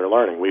 primarily about their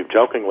learning. We've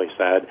jokingly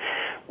said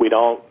we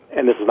don't,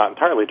 and this is not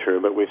entirely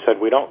true, but we've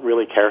said we don't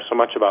really care so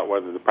much about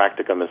whether the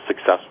practicum is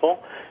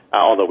successful,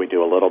 although we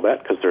do a little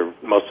bit, because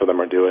most of them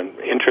are doing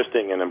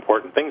interesting and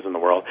important things in the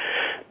world.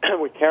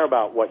 We care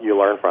about what you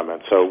learn from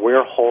it. So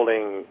we're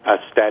holding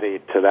steady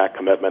to that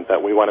commitment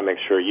that we want to make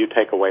sure you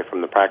take away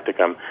from the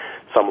practicum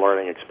some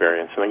learning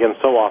experience. And again,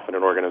 so often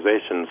in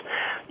organizations,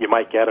 you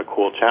might get a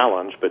cool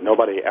challenge, but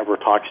nobody ever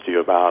talks to you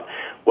about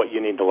what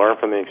you need to learn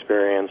from the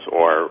experience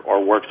or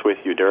works with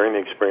you during the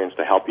experience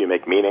to help you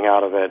make meaning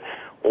out of it,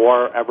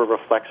 or ever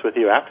reflects with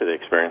you after the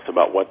experience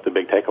about what the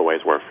big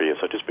takeaways were for you.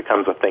 So it just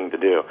becomes a thing to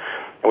do.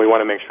 And we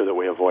want to make sure that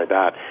we avoid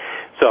that.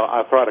 So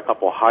I'll throw out a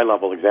couple of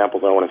high-level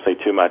examples. I don't want to say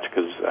too much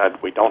because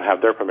we don't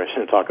have their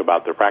permission to talk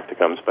about their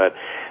practicums. But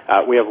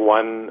we have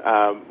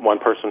one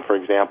person, for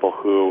example,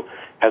 who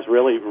has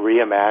really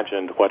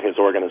reimagined what his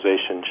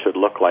organization should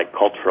look like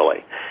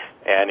culturally.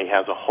 And he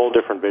has a whole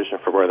different vision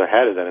for where they're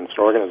headed. And it's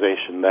an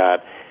organization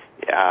that,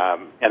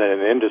 and in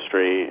an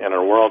industry, in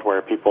a world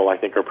where people, I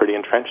think, are pretty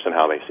entrenched in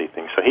how they see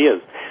things. So he has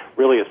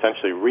really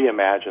essentially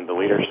reimagined the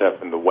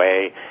leadership and the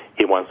way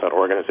he wants that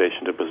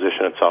organization to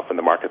position itself in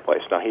the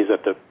marketplace. Now, he's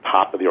at the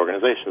top of the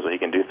organization, so he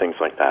can do things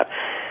like that.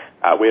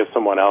 We have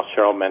someone else,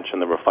 Cheryl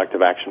mentioned the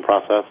reflective action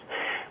process.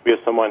 We have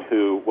someone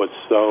who was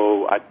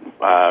so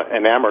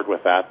enamored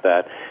with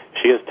that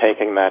she is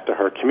taking that to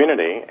her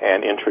community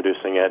and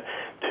introducing it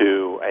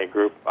to a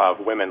group of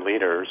women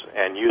leaders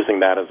and using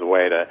that as a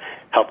way to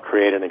help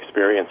create an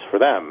experience for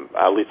them,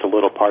 at least a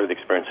little part of the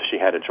experience that she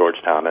had at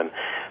Georgetown. And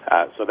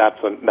so that's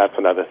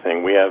another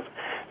thing. We have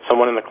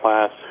someone in the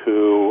class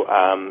who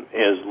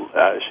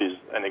she's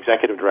an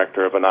executive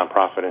director of a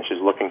nonprofit, and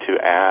she's looking to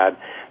add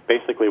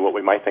basically what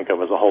we might think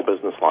of as a whole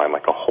business line,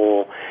 like a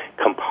whole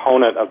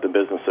component of the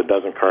business that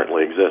doesn't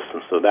currently exist.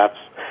 And so that's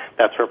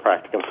her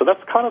practicum. So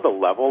that's kind of the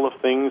level of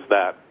things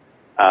that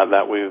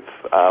that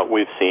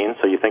we've seen.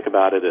 So you think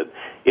about it,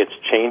 it's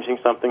changing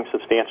something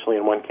substantially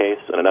in one case.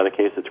 In another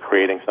case, it's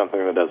creating something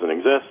that doesn't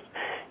exist.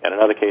 In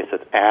another case,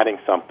 it's adding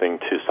something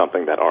to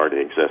something that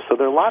already exists. So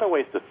there are a lot of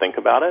ways to think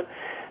about it,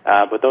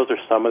 but those are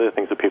some of the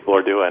things that people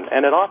are doing.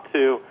 And it ought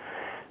to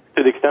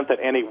the extent that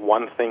any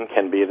one thing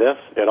can be this,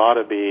 it ought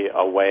to be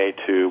a way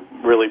to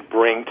really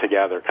bring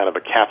together kind of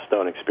a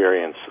capstone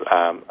experience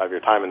of your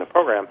time in the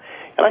program.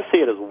 And I see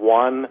it as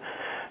one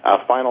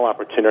final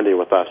opportunity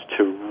with us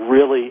to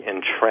really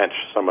entrench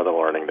some of the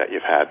learning that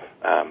you've had,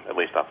 at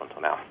least up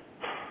until now.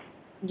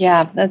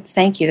 Yeah,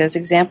 thank you. Those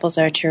examples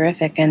are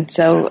terrific and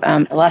so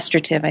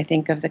illustrative, I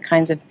think, of the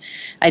kinds of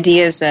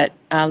ideas that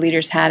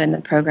leaders had in the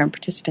program,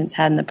 participants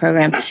had in the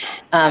program.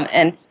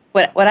 And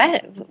what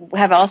I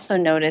have also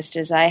noticed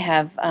is I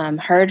have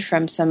heard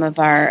from some of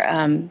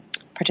our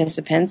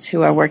participants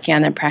who are working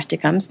on their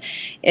practicums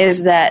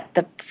is that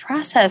the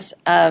process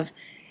of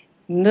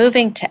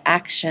moving to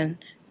action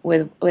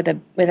with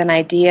an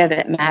idea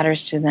that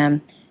matters to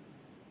them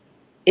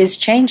is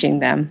changing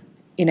them.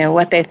 You know,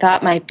 what they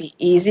thought might be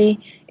easy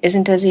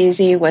isn't as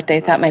easy. What they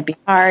thought might be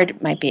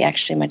hard might be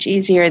actually much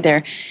easier.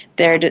 They're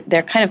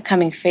kind of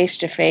coming face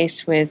to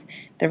face with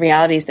the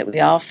realities that we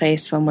all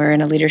face when we're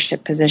in a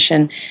leadership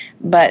position.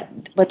 But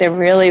what they're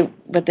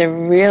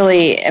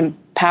really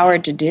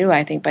empowered to do,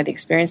 I think, by the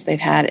experience they've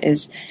had,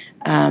 is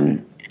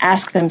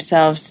ask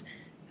themselves,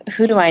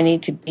 who do I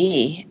need to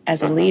be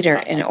as a leader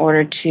in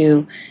order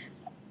to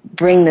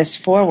bring this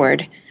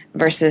forward?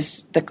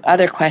 Versus the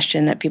other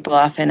question that people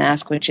often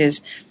ask, which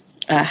is,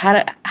 how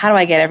do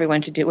I get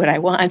everyone to do what I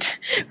want,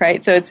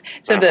 right? So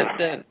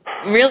the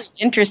really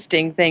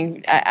interesting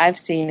thing I've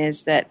seen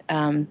is that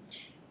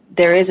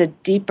there is a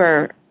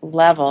deeper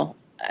level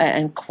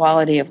and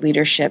quality of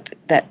leadership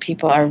that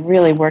people are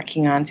really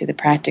working on through the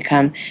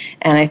practicum.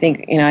 And I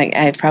think, you know,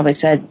 I've probably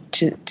said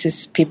to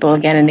people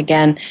again and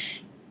again,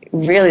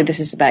 really this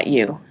is about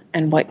you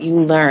and what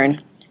you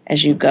learn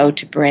as you go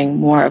to bring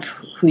more of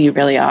who you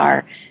really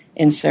are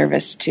in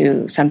service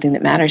to something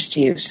that matters to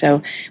you.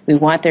 So we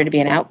want there to be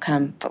an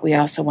outcome, but we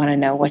also want to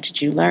know, what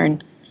did you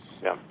learn?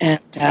 Yeah.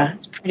 And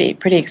it's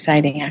pretty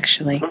exciting,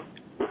 actually.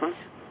 Mm-hmm.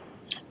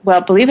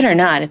 Well, believe it or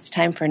not, it's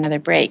time for another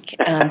break.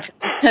 For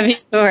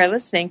those who are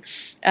listening,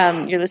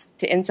 you're listening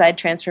to Inside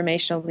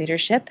Transformational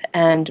Leadership,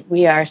 and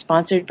we are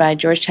sponsored by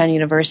Georgetown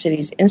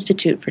University's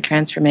Institute for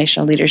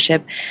Transformational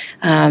Leadership.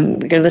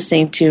 You're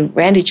listening to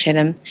Randy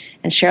Chittum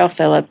and Cheryl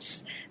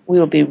Phillips. We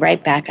will be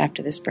right back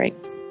after this break.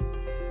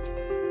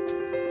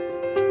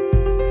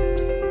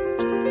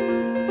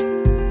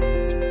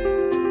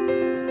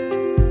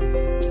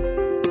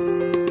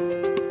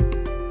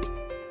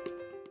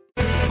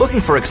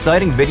 Looking for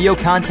exciting video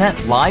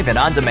content live and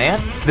on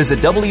demand? Visit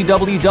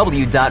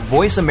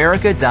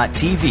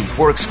www.voiceamerica.tv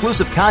for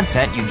exclusive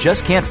content you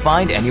just can't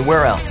find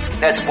anywhere else.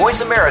 That's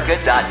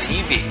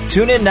voiceamerica.tv.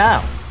 Tune in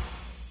now.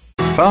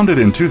 Founded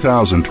in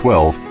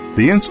 2012,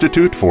 the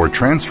Institute for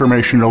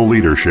Transformational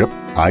Leadership,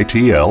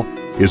 ITL,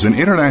 is an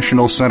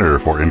international center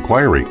for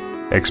inquiry,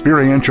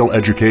 experiential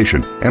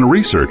education, and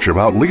research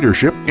about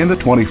leadership in the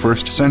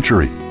 21st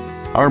century.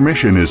 Our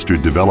mission is to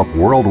develop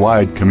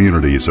worldwide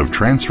communities of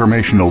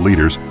transformational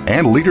leaders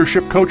and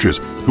leadership coaches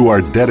who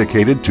are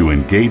dedicated to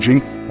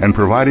engaging and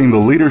providing the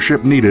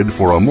leadership needed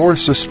for a more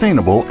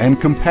sustainable and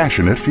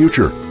compassionate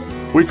future.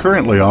 We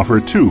currently offer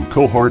 2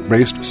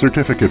 cohort-based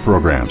certificate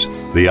programs,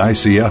 the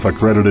ICF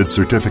Accredited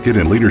Certificate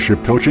in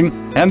Leadership Coaching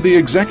and the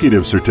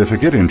Executive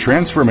Certificate in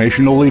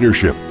Transformational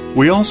Leadership.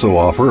 We also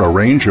offer a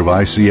range of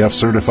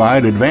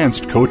ICF-certified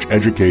Advanced Coach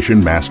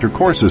Education Master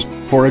Courses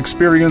for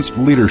experienced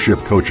leadership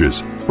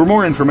coaches. For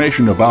more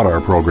information about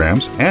our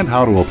programs and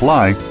how to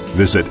apply,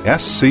 visit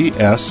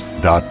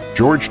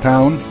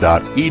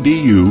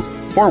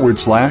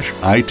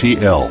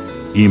scs.georgetown.edu/ITL.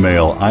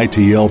 Email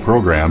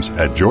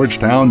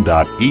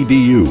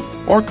itlprograms@georgetown.edu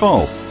or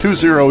call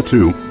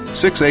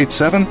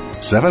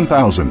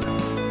 202-687-7000.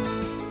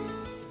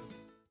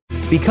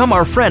 Become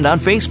our friend on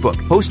Facebook.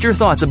 Post your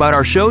thoughts about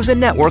our shows and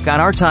network on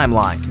our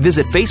timeline.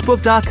 Visit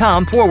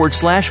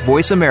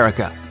facebook.com/Voice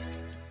America.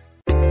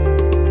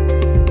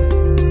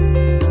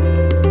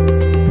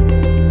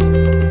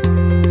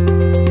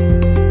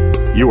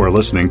 You are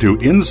listening to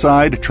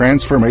Inside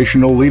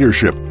Transformational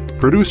Leadership,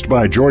 produced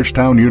by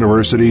Georgetown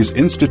University's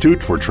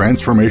Institute for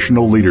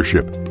Transformational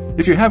Leadership.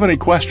 If you have any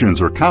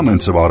questions or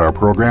comments about our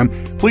program,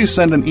 please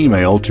send an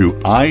email to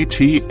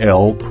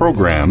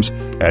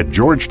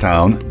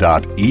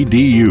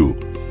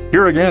itlprograms@georgetown.edu.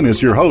 Here again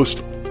is your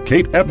host,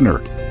 Kate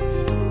Ebner.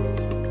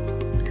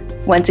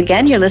 Once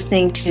again, you're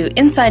listening to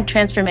Inside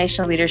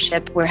Transformational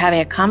Leadership. We're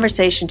having a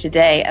conversation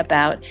today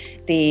about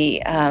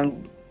the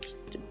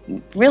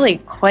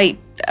really quite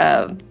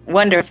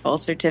wonderful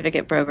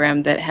certificate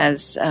program that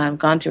has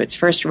gone through its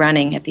first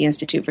running at the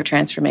Institute for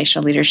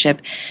Transformational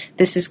Leadership.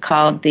 This is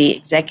called the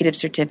Executive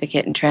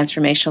Certificate in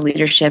Transformational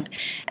Leadership.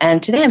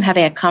 And today I'm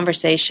having a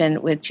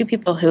conversation with two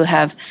people who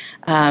have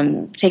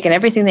taken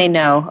everything they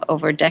know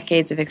over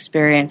decades of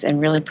experience and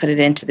really put it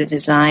into the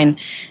design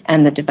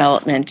and the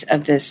development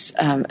of this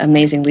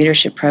amazing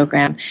leadership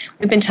program.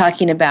 We've been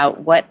talking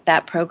about what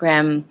that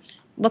program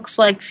looks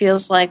like,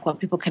 feels like, what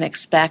people can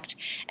expect.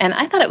 And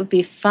I thought it would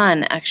be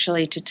fun,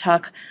 actually, to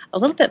talk a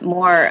little bit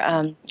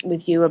more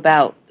with you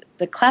about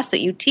the class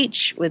that you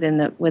teach within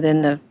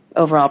the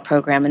overall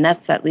program, and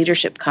that's that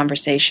leadership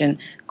conversation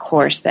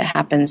course that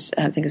happens,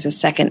 I think is the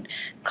second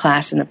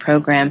class in the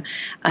program.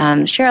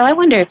 Cheryl, I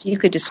wonder if you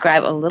could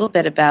describe a little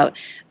bit about,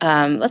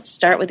 let's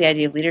start with the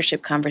idea of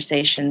leadership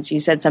conversations. You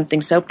said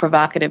something so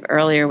provocative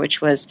earlier, which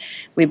was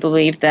we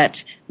believe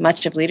that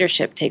much of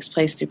leadership takes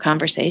place through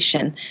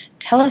conversation.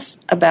 Tell us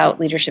about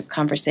leadership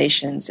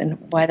conversations and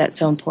why that's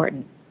so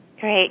important.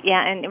 Great,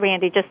 yeah, and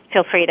Randy, just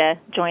feel free to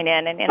join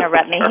in and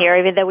interrupt me here,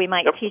 even though we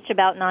might teach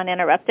about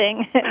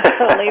non-interrupting.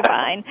 Totally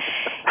fine.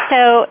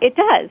 So it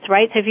does,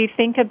 right? So if you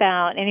think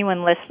about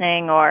anyone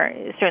listening, or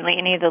certainly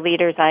any of the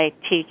leaders I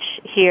teach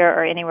here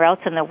or anywhere else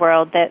in the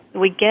world, that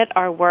we get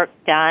our work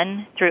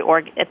done through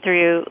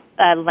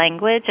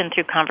language and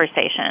through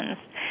conversations.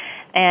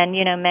 And,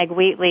 you know, Meg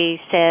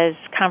Wheatley says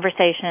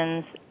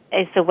conversations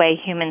is the way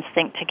humans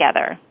think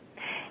together.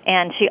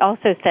 And she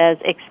also says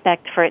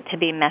expect for it to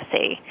be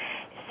messy.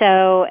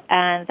 So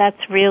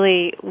that's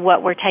really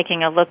what we're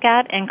taking a look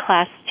at in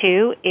Class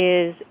 2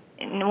 is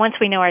once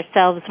we know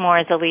ourselves more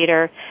as a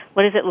leader,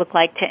 what does it look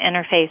like to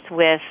interface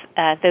with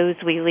those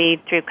we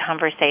lead through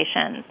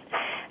conversations?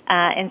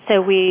 And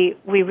so we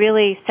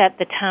really set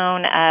the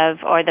tone of,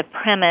 or the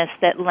premise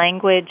that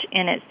language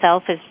in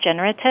itself is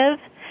generative.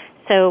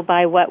 So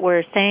by what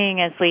we're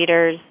saying as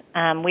leaders,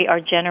 we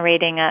are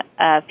generating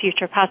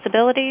future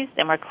possibilities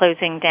and we're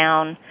closing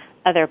down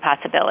other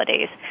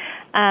possibilities.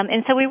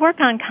 And so we work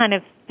on kind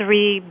of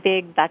three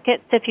big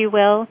buckets, if you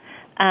will.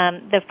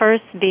 The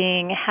first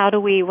being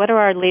what are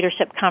our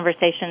leadership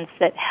conversations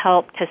that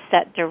help to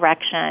set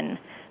direction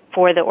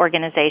for the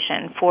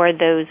organization, for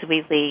those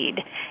we lead.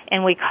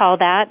 And we call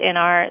that in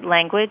our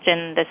language,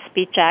 in the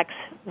Speech Act's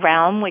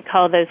realm, we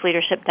call those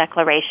leadership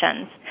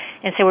declarations.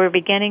 And so we're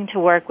beginning to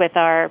work with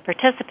our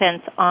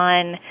participants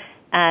on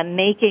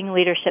making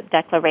leadership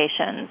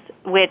declarations,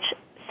 which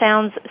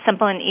sounds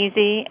simple and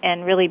easy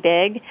and really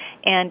big,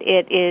 and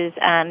it is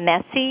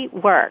messy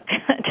work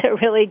to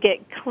really get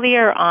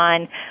clear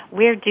on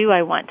where do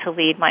I want to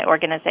lead my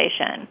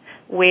organization?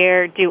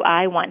 Where do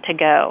I want to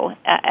go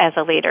as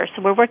a leader?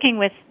 So we're working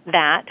with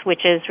that,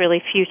 which is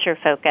really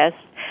future-focused.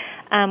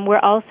 We're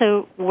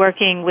also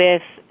working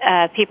with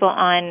people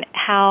on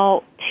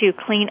how to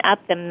clean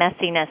up the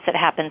messiness that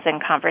happens in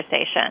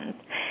conversations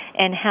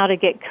and how to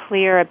get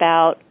clear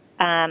about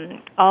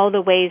all the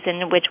ways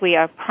in which we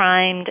are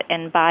primed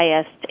and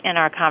biased in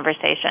our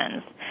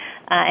conversations,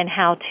 and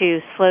how to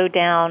slow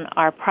down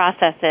our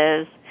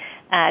processes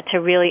to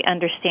really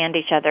understand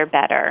each other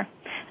better.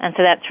 And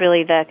so that's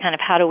really the kind of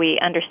how do we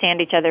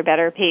understand each other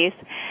better piece.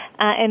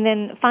 And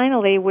then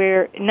finally,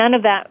 none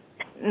of that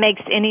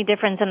makes any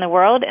difference in the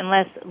world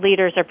unless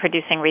leaders are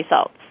producing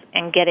results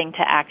and getting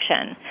to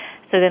action.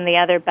 So then the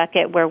other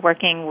bucket we're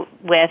working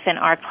with in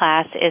our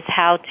class is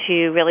how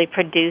to really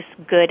produce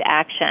good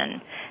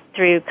action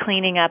through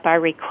cleaning up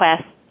our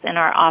requests and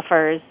our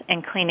offers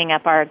and cleaning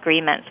up our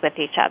agreements with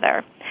each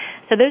other.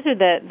 So those are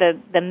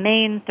the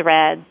main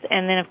threads.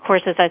 And then, of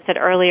course, as I said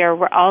earlier,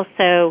 we're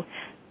also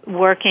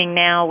working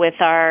now with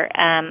our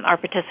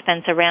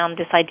participants around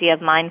this idea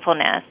of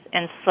mindfulness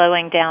and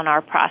slowing down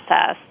our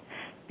process,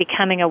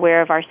 becoming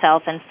aware of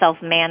ourselves and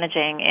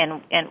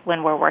self-managing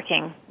when we're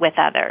working with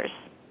others.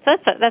 So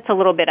that's a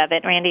little bit of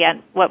it. Randy,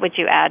 what would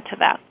you add to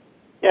that?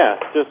 Yeah,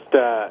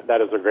 that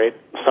is a great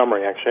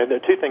summary, actually. There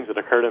are two things that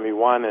occur to me.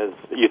 One is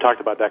you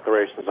talked about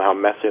declarations and how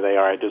messy they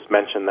are. I just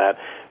mentioned that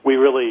we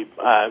really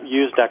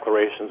use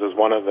declarations as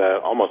one of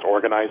the almost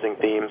organizing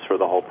themes for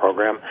the whole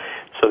program.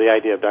 So the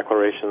idea of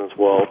declarations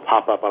will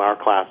pop up in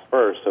our class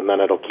first, and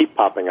then it'll keep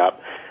popping up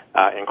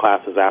in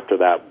classes after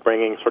that,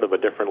 bringing sort of a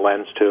different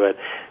lens to it.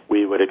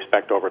 We would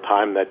expect over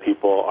time that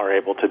people are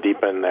able to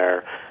deepen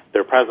their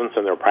presence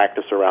and their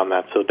practice around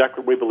that. So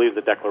we believe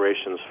that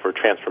declarations for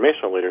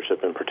transformational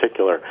leadership in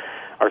particular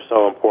are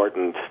so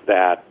important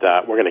that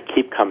we're going to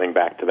keep coming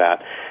back to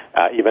that,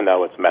 even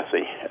though it's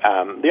messy.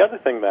 The other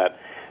thing that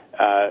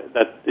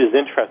is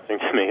interesting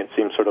to me, it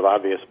seems sort of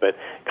obvious, but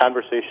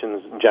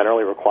conversations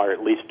generally require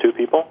at least two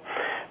people.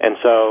 And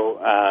so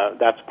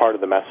that's part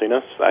of the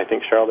messiness, I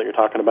think, Cheryl, that you're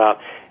talking about.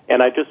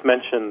 And I just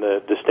mentioned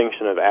the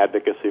distinction of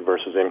advocacy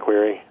versus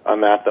inquiry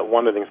on that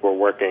one of the things we're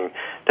working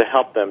to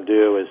help them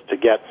do is to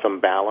get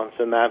some balance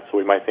in that. So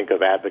we might think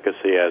of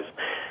advocacy as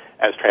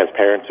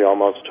transparency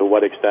almost. To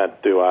what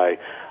extent do I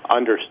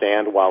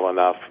understand well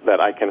enough that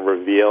I can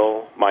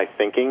reveal my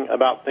thinking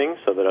about things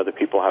so that other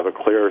people have a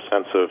clearer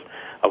sense of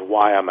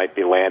why I might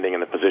be landing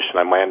in the position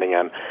I'm landing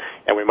in.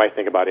 And we might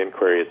think about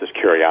inquiry as this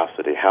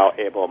curiosity. How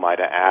able am I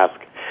to ask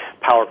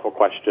powerful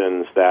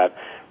questions that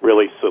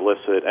really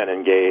solicit and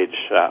engage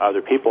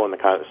other people in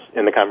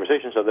the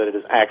conversation, so that it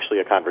is actually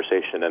a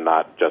conversation and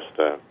not just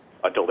a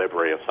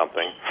delivery of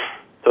something.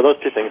 So those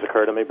two things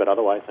occur to me, but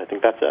otherwise, I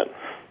think that's it.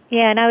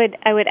 Yeah, and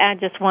I would add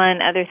just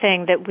one other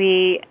thing that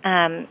we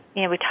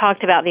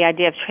talked about the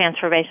idea of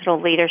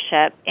transformational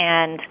leadership,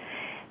 and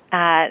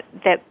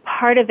that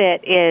part of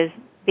it is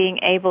being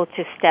able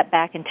to step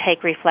back and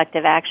take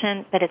reflective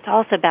action, but it's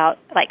also about,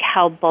 like,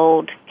 how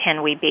bold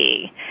can we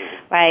be,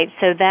 right?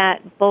 So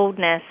that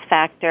boldness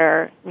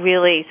factor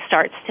really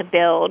starts to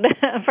build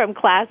from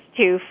class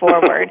 2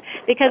 forward,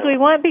 because we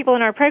want people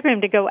in our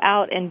program to go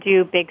out and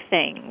do big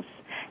things,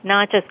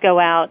 not just go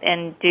out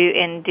and do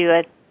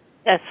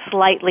a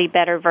slightly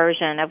better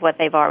version of what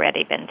they've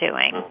already been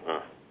doing. Mm-hmm.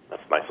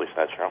 That's nicely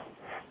said, Cheryl.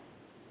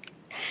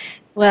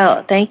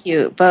 Well, thank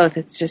you both.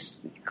 It's just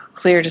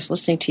clear just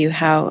listening to you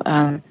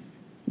how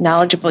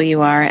knowledgeable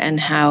you are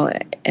and how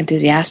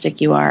enthusiastic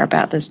you are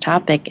about this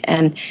topic.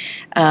 And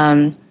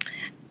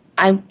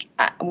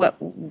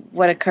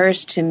what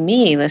occurs to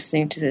me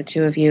listening to the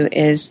two of you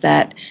is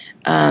that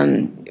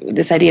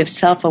this idea of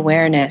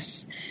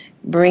self-awareness,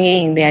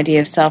 bringing the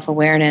idea of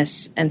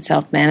self-awareness and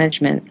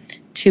self-management,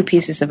 two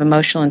pieces of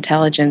emotional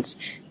intelligence,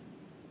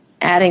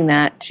 adding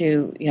that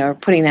to, or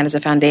putting that as a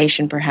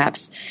foundation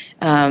perhaps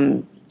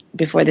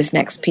before this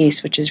next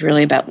piece, which is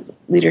really about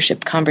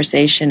leadership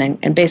conversation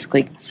and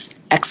basically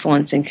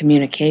excellence in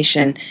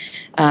communication.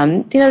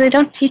 They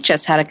don't teach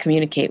us how to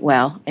communicate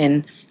well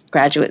in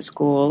graduate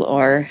school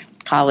or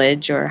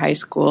college or high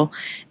school.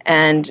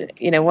 And,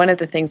 one of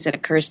the things that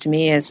occurs to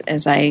me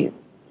as I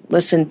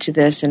listen to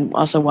this and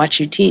also watch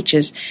you teach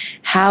is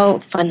how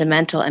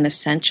fundamental and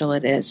essential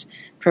it is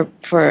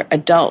for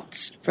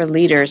adults, for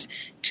leaders,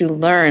 to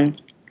learn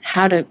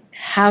how to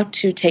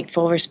take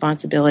full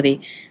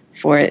responsibility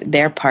for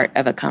their part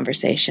of a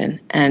conversation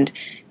and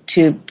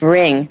to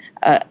bring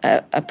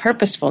a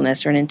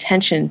purposefulness or an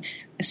intention,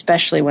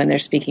 especially when they're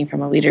speaking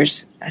from a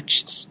leadership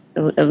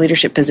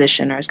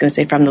position, or I was going to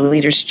say from the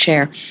leader's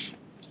chair.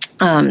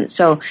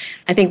 So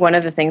I think one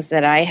of the things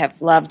that I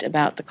have loved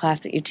about the class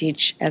that you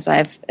teach, as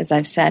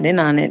I've sat in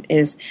on it,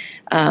 is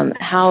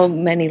how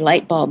many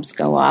light bulbs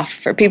go off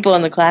for people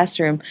in the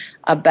classroom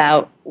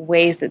about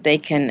ways that they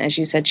can, as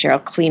you said,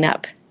 Cheryl, clean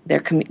up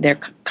their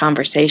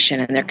conversation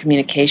and their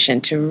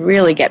communication to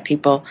really get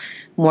people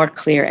more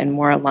clear and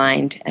more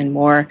aligned and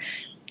more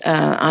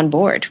on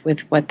board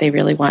with what they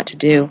really want to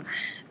do.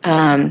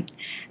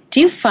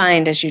 Do you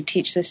find, as you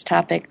teach this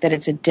topic, that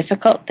it's a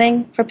difficult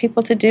thing for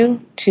people to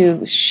do,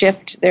 to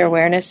shift their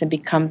awareness and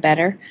become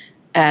better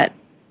at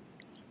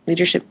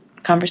leadership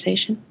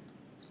conversation?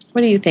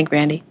 What do you think,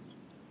 Randy?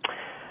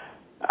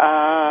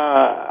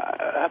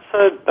 That's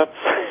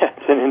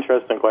an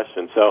interesting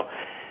question. So,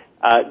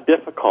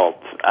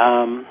 difficult.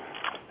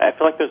 I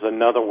feel like there's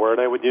another word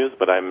I would use,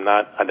 but I'm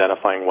not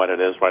identifying what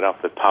it is right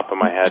off the top of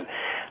my head.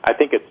 I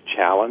think it's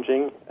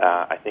challenging.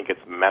 I think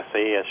it's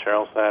messy, as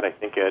Cheryl said. I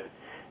think it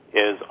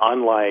is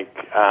unlike,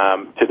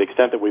 to the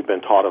extent that we've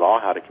been taught at all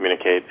how to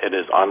communicate, it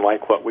is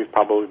unlike what we've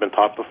probably been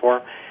taught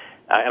before.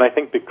 And I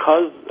think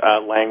because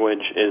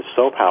language is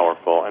so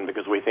powerful, and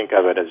because we think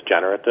of it as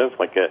generative,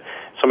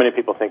 so many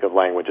people think of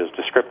language as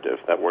descriptive,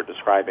 that we're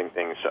describing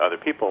things to other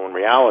people. In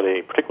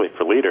reality, particularly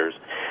for leaders,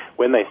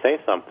 when they say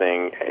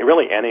something,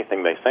 really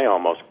anything they say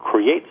almost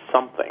creates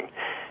something.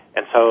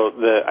 And so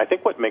I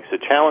think what makes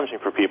it challenging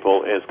for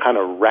people is kind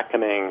of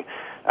reckoning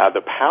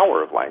the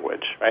power of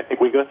language. I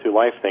think we go through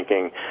life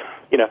thinking,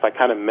 if I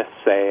kind of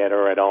missay it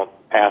or I don't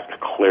ask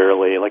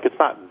clearly, it's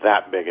not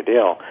that big a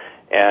deal.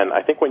 And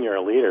I think when you're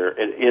a leader,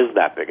 it is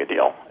that big a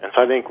deal. And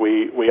so I think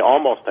we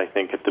almost, at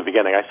the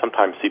beginning, I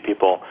sometimes see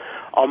people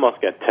almost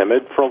get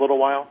timid for a little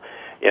while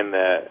and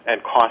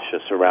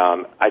cautious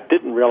around, I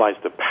didn't realize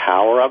the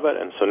power of it,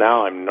 and so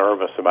now I'm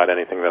nervous about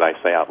anything that I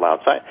say out loud.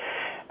 So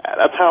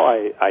that's how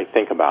I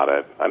think about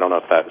it. I don't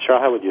know if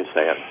Cheryl, how would you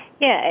say it?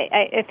 Yeah,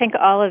 I think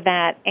all of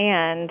that,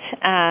 and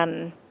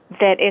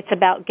that it's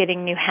about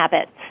getting new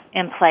habits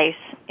in place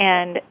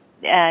and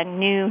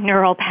new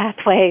neural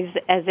pathways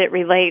as it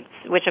relates,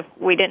 which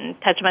we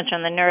didn't touch much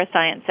on the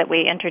neuroscience that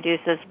we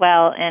introduced as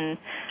well in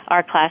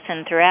our class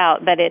and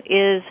throughout, but it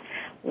is,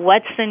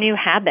 what's the new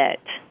habit?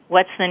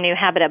 What's the new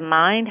habit of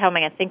mind? How am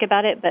I going to think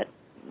about it? But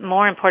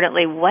more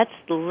importantly, what's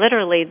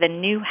literally the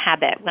new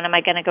habit? When am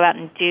I going to go out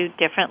and do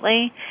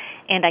differently?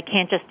 And I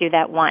can't just do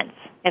that once.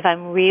 If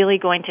I'm really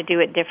going to do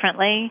it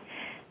differently,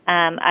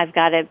 I've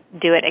got to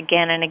do it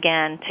again and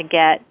again to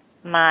get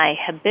my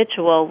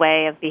habitual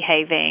way of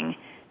behaving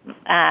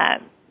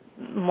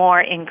more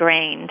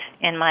ingrained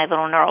in my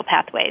little neural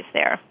pathways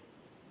there.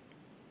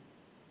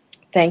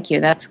 Thank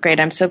you. That's great.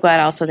 I'm so glad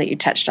also that you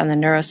touched on the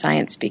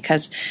neuroscience,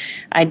 because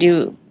I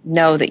do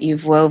know that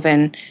you've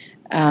woven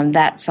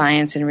that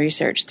science and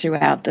research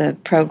throughout the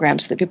program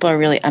so that people are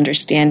really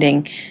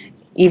understanding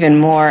even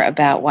more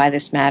about why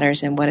this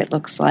matters and what it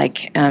looks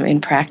like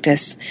in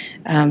practice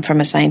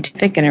from a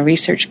scientific and a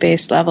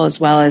research-based level, as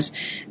well as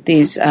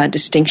these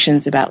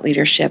distinctions about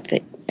leadership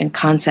and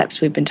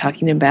concepts we've been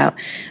talking about.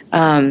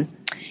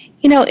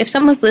 If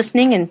someone's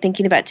listening and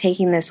thinking about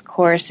taking this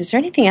course, is there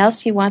anything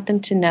else you want them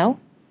to know?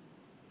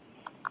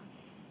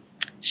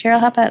 Cheryl,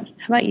 how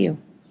about you?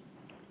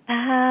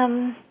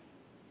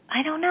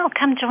 I don't know.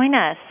 Come join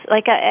us.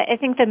 I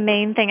think the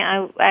main thing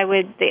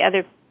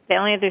the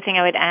only other thing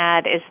I would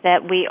add is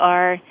that we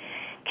are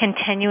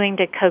continuing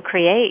to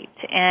co-create,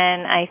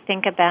 and I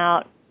think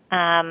about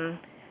I'm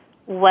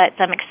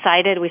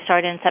excited. We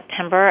started in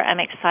September. I'm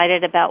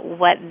excited about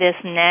what this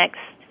next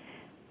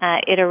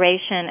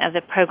iteration of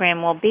the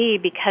program will be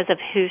because of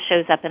who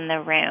shows up in the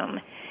room.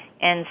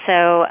 And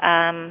so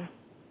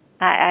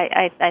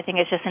I think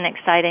it's just an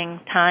exciting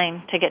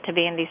time to get to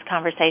be in these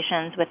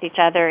conversations with each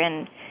other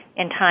in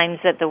times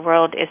that the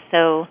world is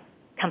so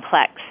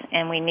complex,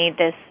 and we need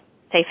this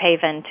safe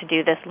haven to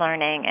do this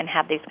learning and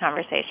have these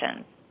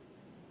conversations.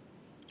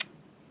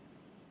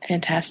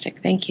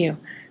 Fantastic. Thank you.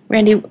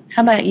 Randy,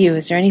 how about you?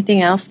 Is there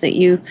anything else that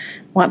you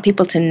want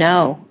people to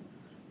know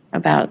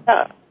about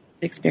the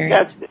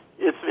experience? Yeah,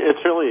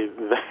 it's really,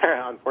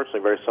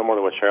 unfortunately, very similar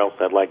to what Cheryl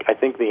said. I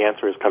think the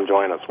answer is come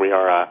join us. We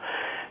are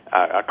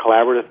a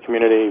collaborative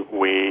community.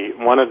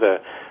 One of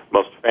the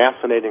most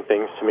fascinating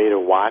things to me to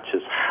watch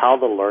is how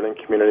the learning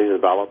community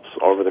develops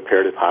over the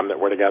period of time that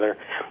we're together,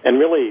 and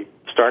really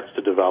starts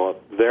to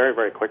develop very,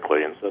 very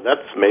quickly. And so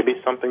that's maybe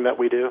something that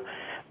we do,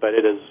 but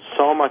it is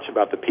so much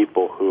about the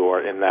people who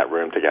are in that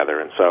room together.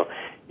 And so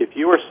if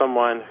you are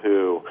someone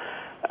who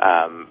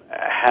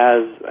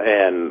has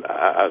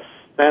a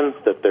sense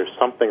that there's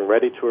something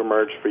ready to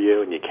emerge for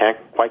you and you can't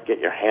quite get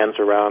your hands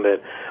around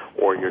it,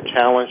 or you're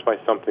challenged by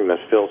something that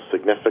feels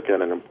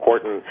significant and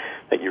important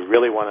that you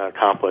really want to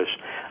accomplish,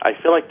 I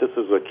feel like this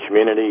is a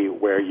community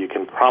where you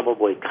can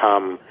probably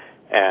come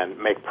and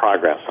make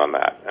progress on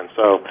that. And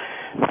so,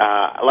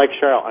 like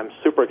Cheryl, I'm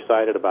super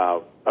excited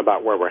about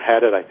where we're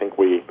headed. I think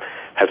we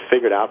have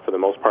figured out, for the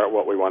most part,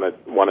 what we want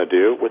to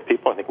do with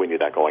people. I think we knew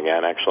that going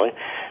in, actually.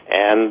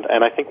 And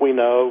I think we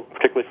know,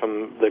 particularly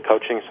from the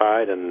coaching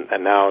side, and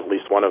now at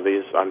least one of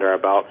these under our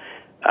belt,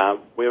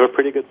 we have a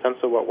pretty good sense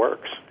of what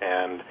works.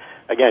 And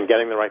again,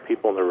 getting the right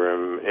people in the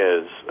room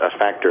is a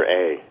factor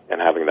A in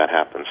having that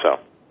happen. So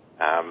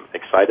I'm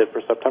excited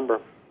for September.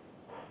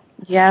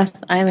 Yes,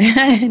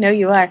 I know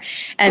you are.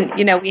 And,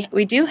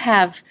 we do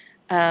have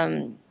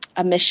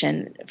a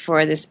mission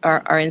for this,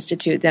 our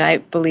institute, that I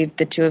believe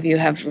the two of you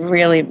have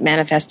really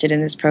manifested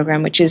in this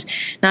program, which is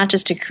not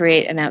just to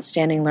create an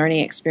outstanding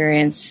learning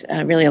experience,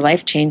 really a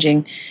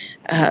life-changing,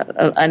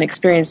 an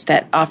experience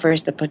that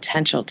offers the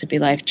potential to be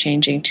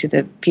life-changing to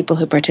the people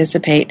who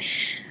participate,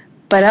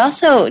 but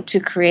also to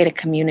create a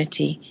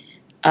community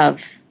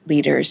of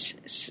leaders.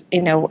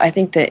 I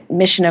think the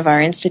mission of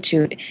our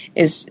institute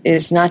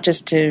is not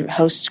just to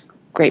host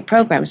great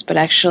programs, but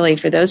actually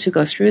for those who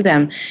go through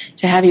them,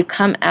 to have you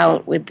come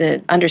out with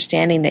the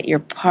understanding that you're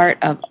part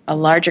of a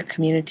larger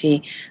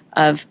community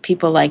of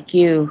people like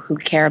you who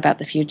care about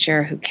the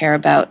future, who care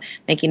about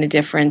making a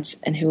difference,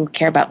 and who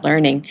care about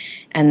learning.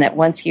 And that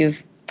once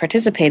you've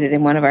participated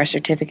in one of our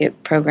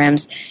certificate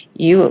programs,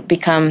 you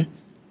become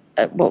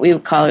what we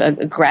would call a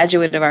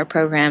graduate of our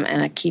program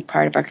and a key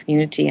part of our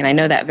community. And I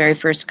know that very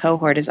first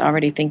cohort is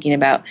already thinking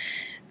about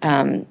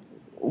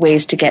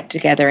ways to get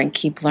together and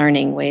keep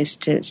learning, ways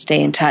to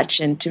stay in touch,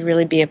 and to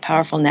really be a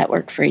powerful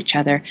network for each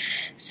other.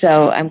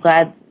 So I'm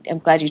glad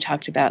you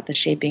talked about the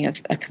shaping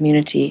of a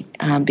community,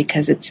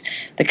 because it's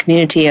the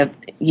community of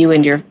you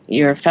and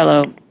your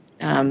fellow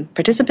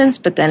participants,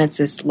 but then it's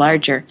this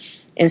larger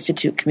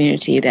institute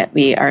community that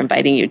we are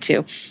inviting you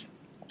to.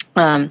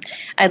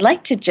 I'd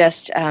like to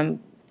just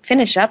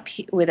finish up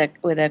with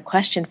a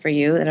question for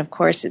you, and of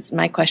course,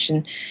 my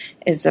question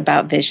is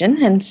about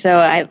vision, and so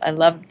I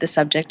love the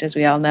subject, as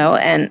we all know.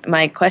 And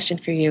my question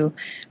for you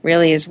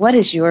really is: what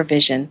is your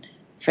vision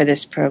for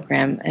this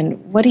program,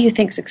 and what do you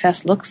think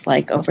success looks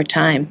like over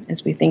time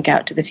as we think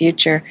out to the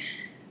future?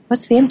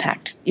 What's the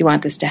impact you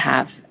want this to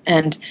have?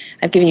 And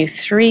I've given you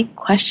 3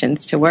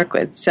 questions to work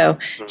with. So,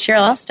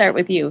 Cheryl, I'll start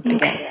with you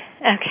again.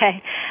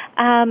 Okay.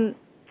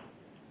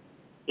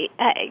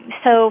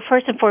 So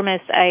first and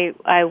foremost,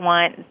 I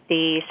want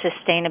the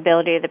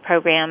sustainability of the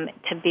program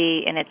to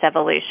be in its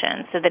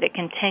evolution, so that it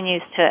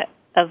continues to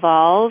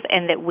evolve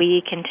and that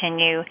we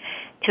continue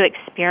to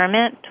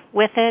experiment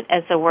with it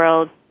as the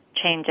world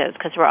changes,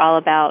 because we're all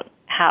about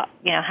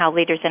how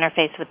leaders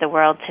interface with the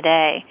world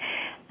today.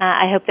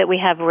 I hope that we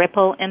have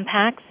ripple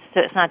impacts,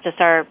 so it's not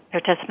just our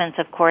participants,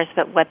 of course,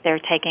 but what they're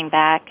taking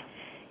back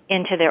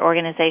into their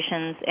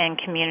organizations and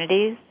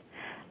communities.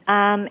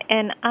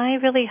 And I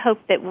really hope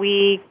that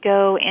we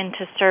go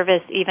into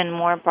service even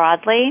more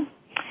broadly.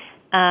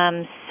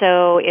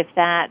 So if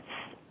that's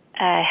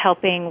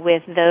helping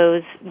with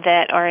those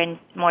that are in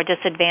more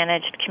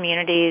disadvantaged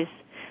communities,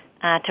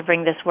 to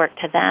bring this work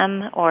to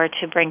them, or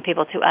to bring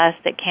people to us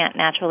that can't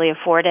naturally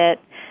afford it.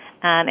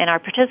 And our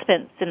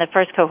participants in the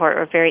first cohort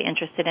were very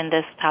interested in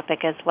this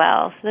topic as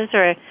well. So those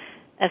are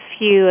a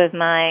few of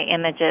my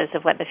images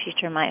of what the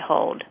future might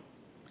hold.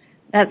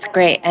 That's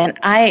great. And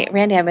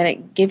Randy, I'm going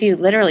to give you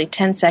literally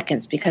 10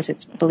 seconds because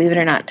it's, believe it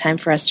or not, time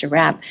for us to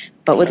wrap.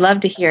 But would love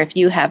to hear if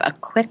you have a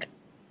quick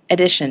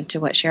addition to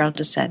what Cheryl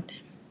just said.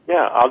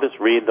 Yeah, I'll just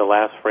read the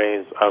last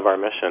phrase of our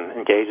mission: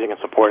 engaging and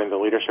supporting the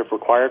leadership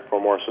required for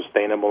a more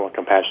sustainable and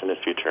compassionate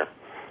future.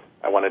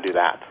 I want to do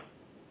that.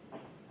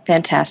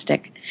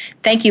 Fantastic.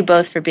 Thank you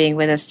both for being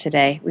with us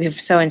today. We have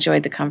so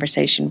enjoyed the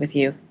conversation with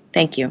you.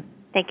 Thank you.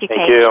 Thank you, Kate.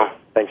 Thank you.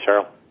 Thanks,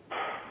 Cheryl.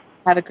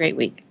 Have a great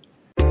week.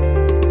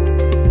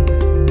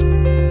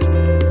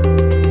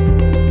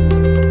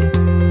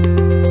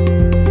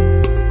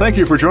 Thank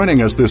you for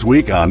joining us this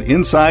week on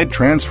Inside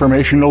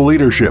Transformational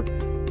Leadership.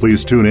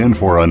 Please tune in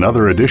for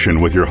another edition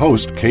with your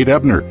host, Kate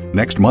Ebner,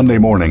 next Monday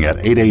morning at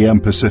 8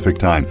 a.m. Pacific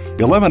Time,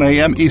 11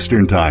 a.m.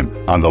 Eastern Time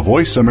on the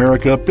Voice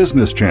America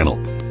Business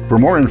Channel. For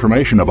more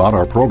information about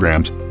our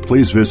programs,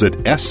 please visit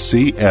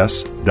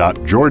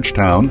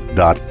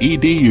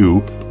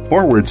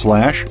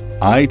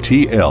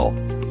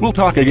scs.georgetown.edu/ITL. We'll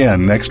talk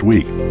again next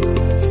week.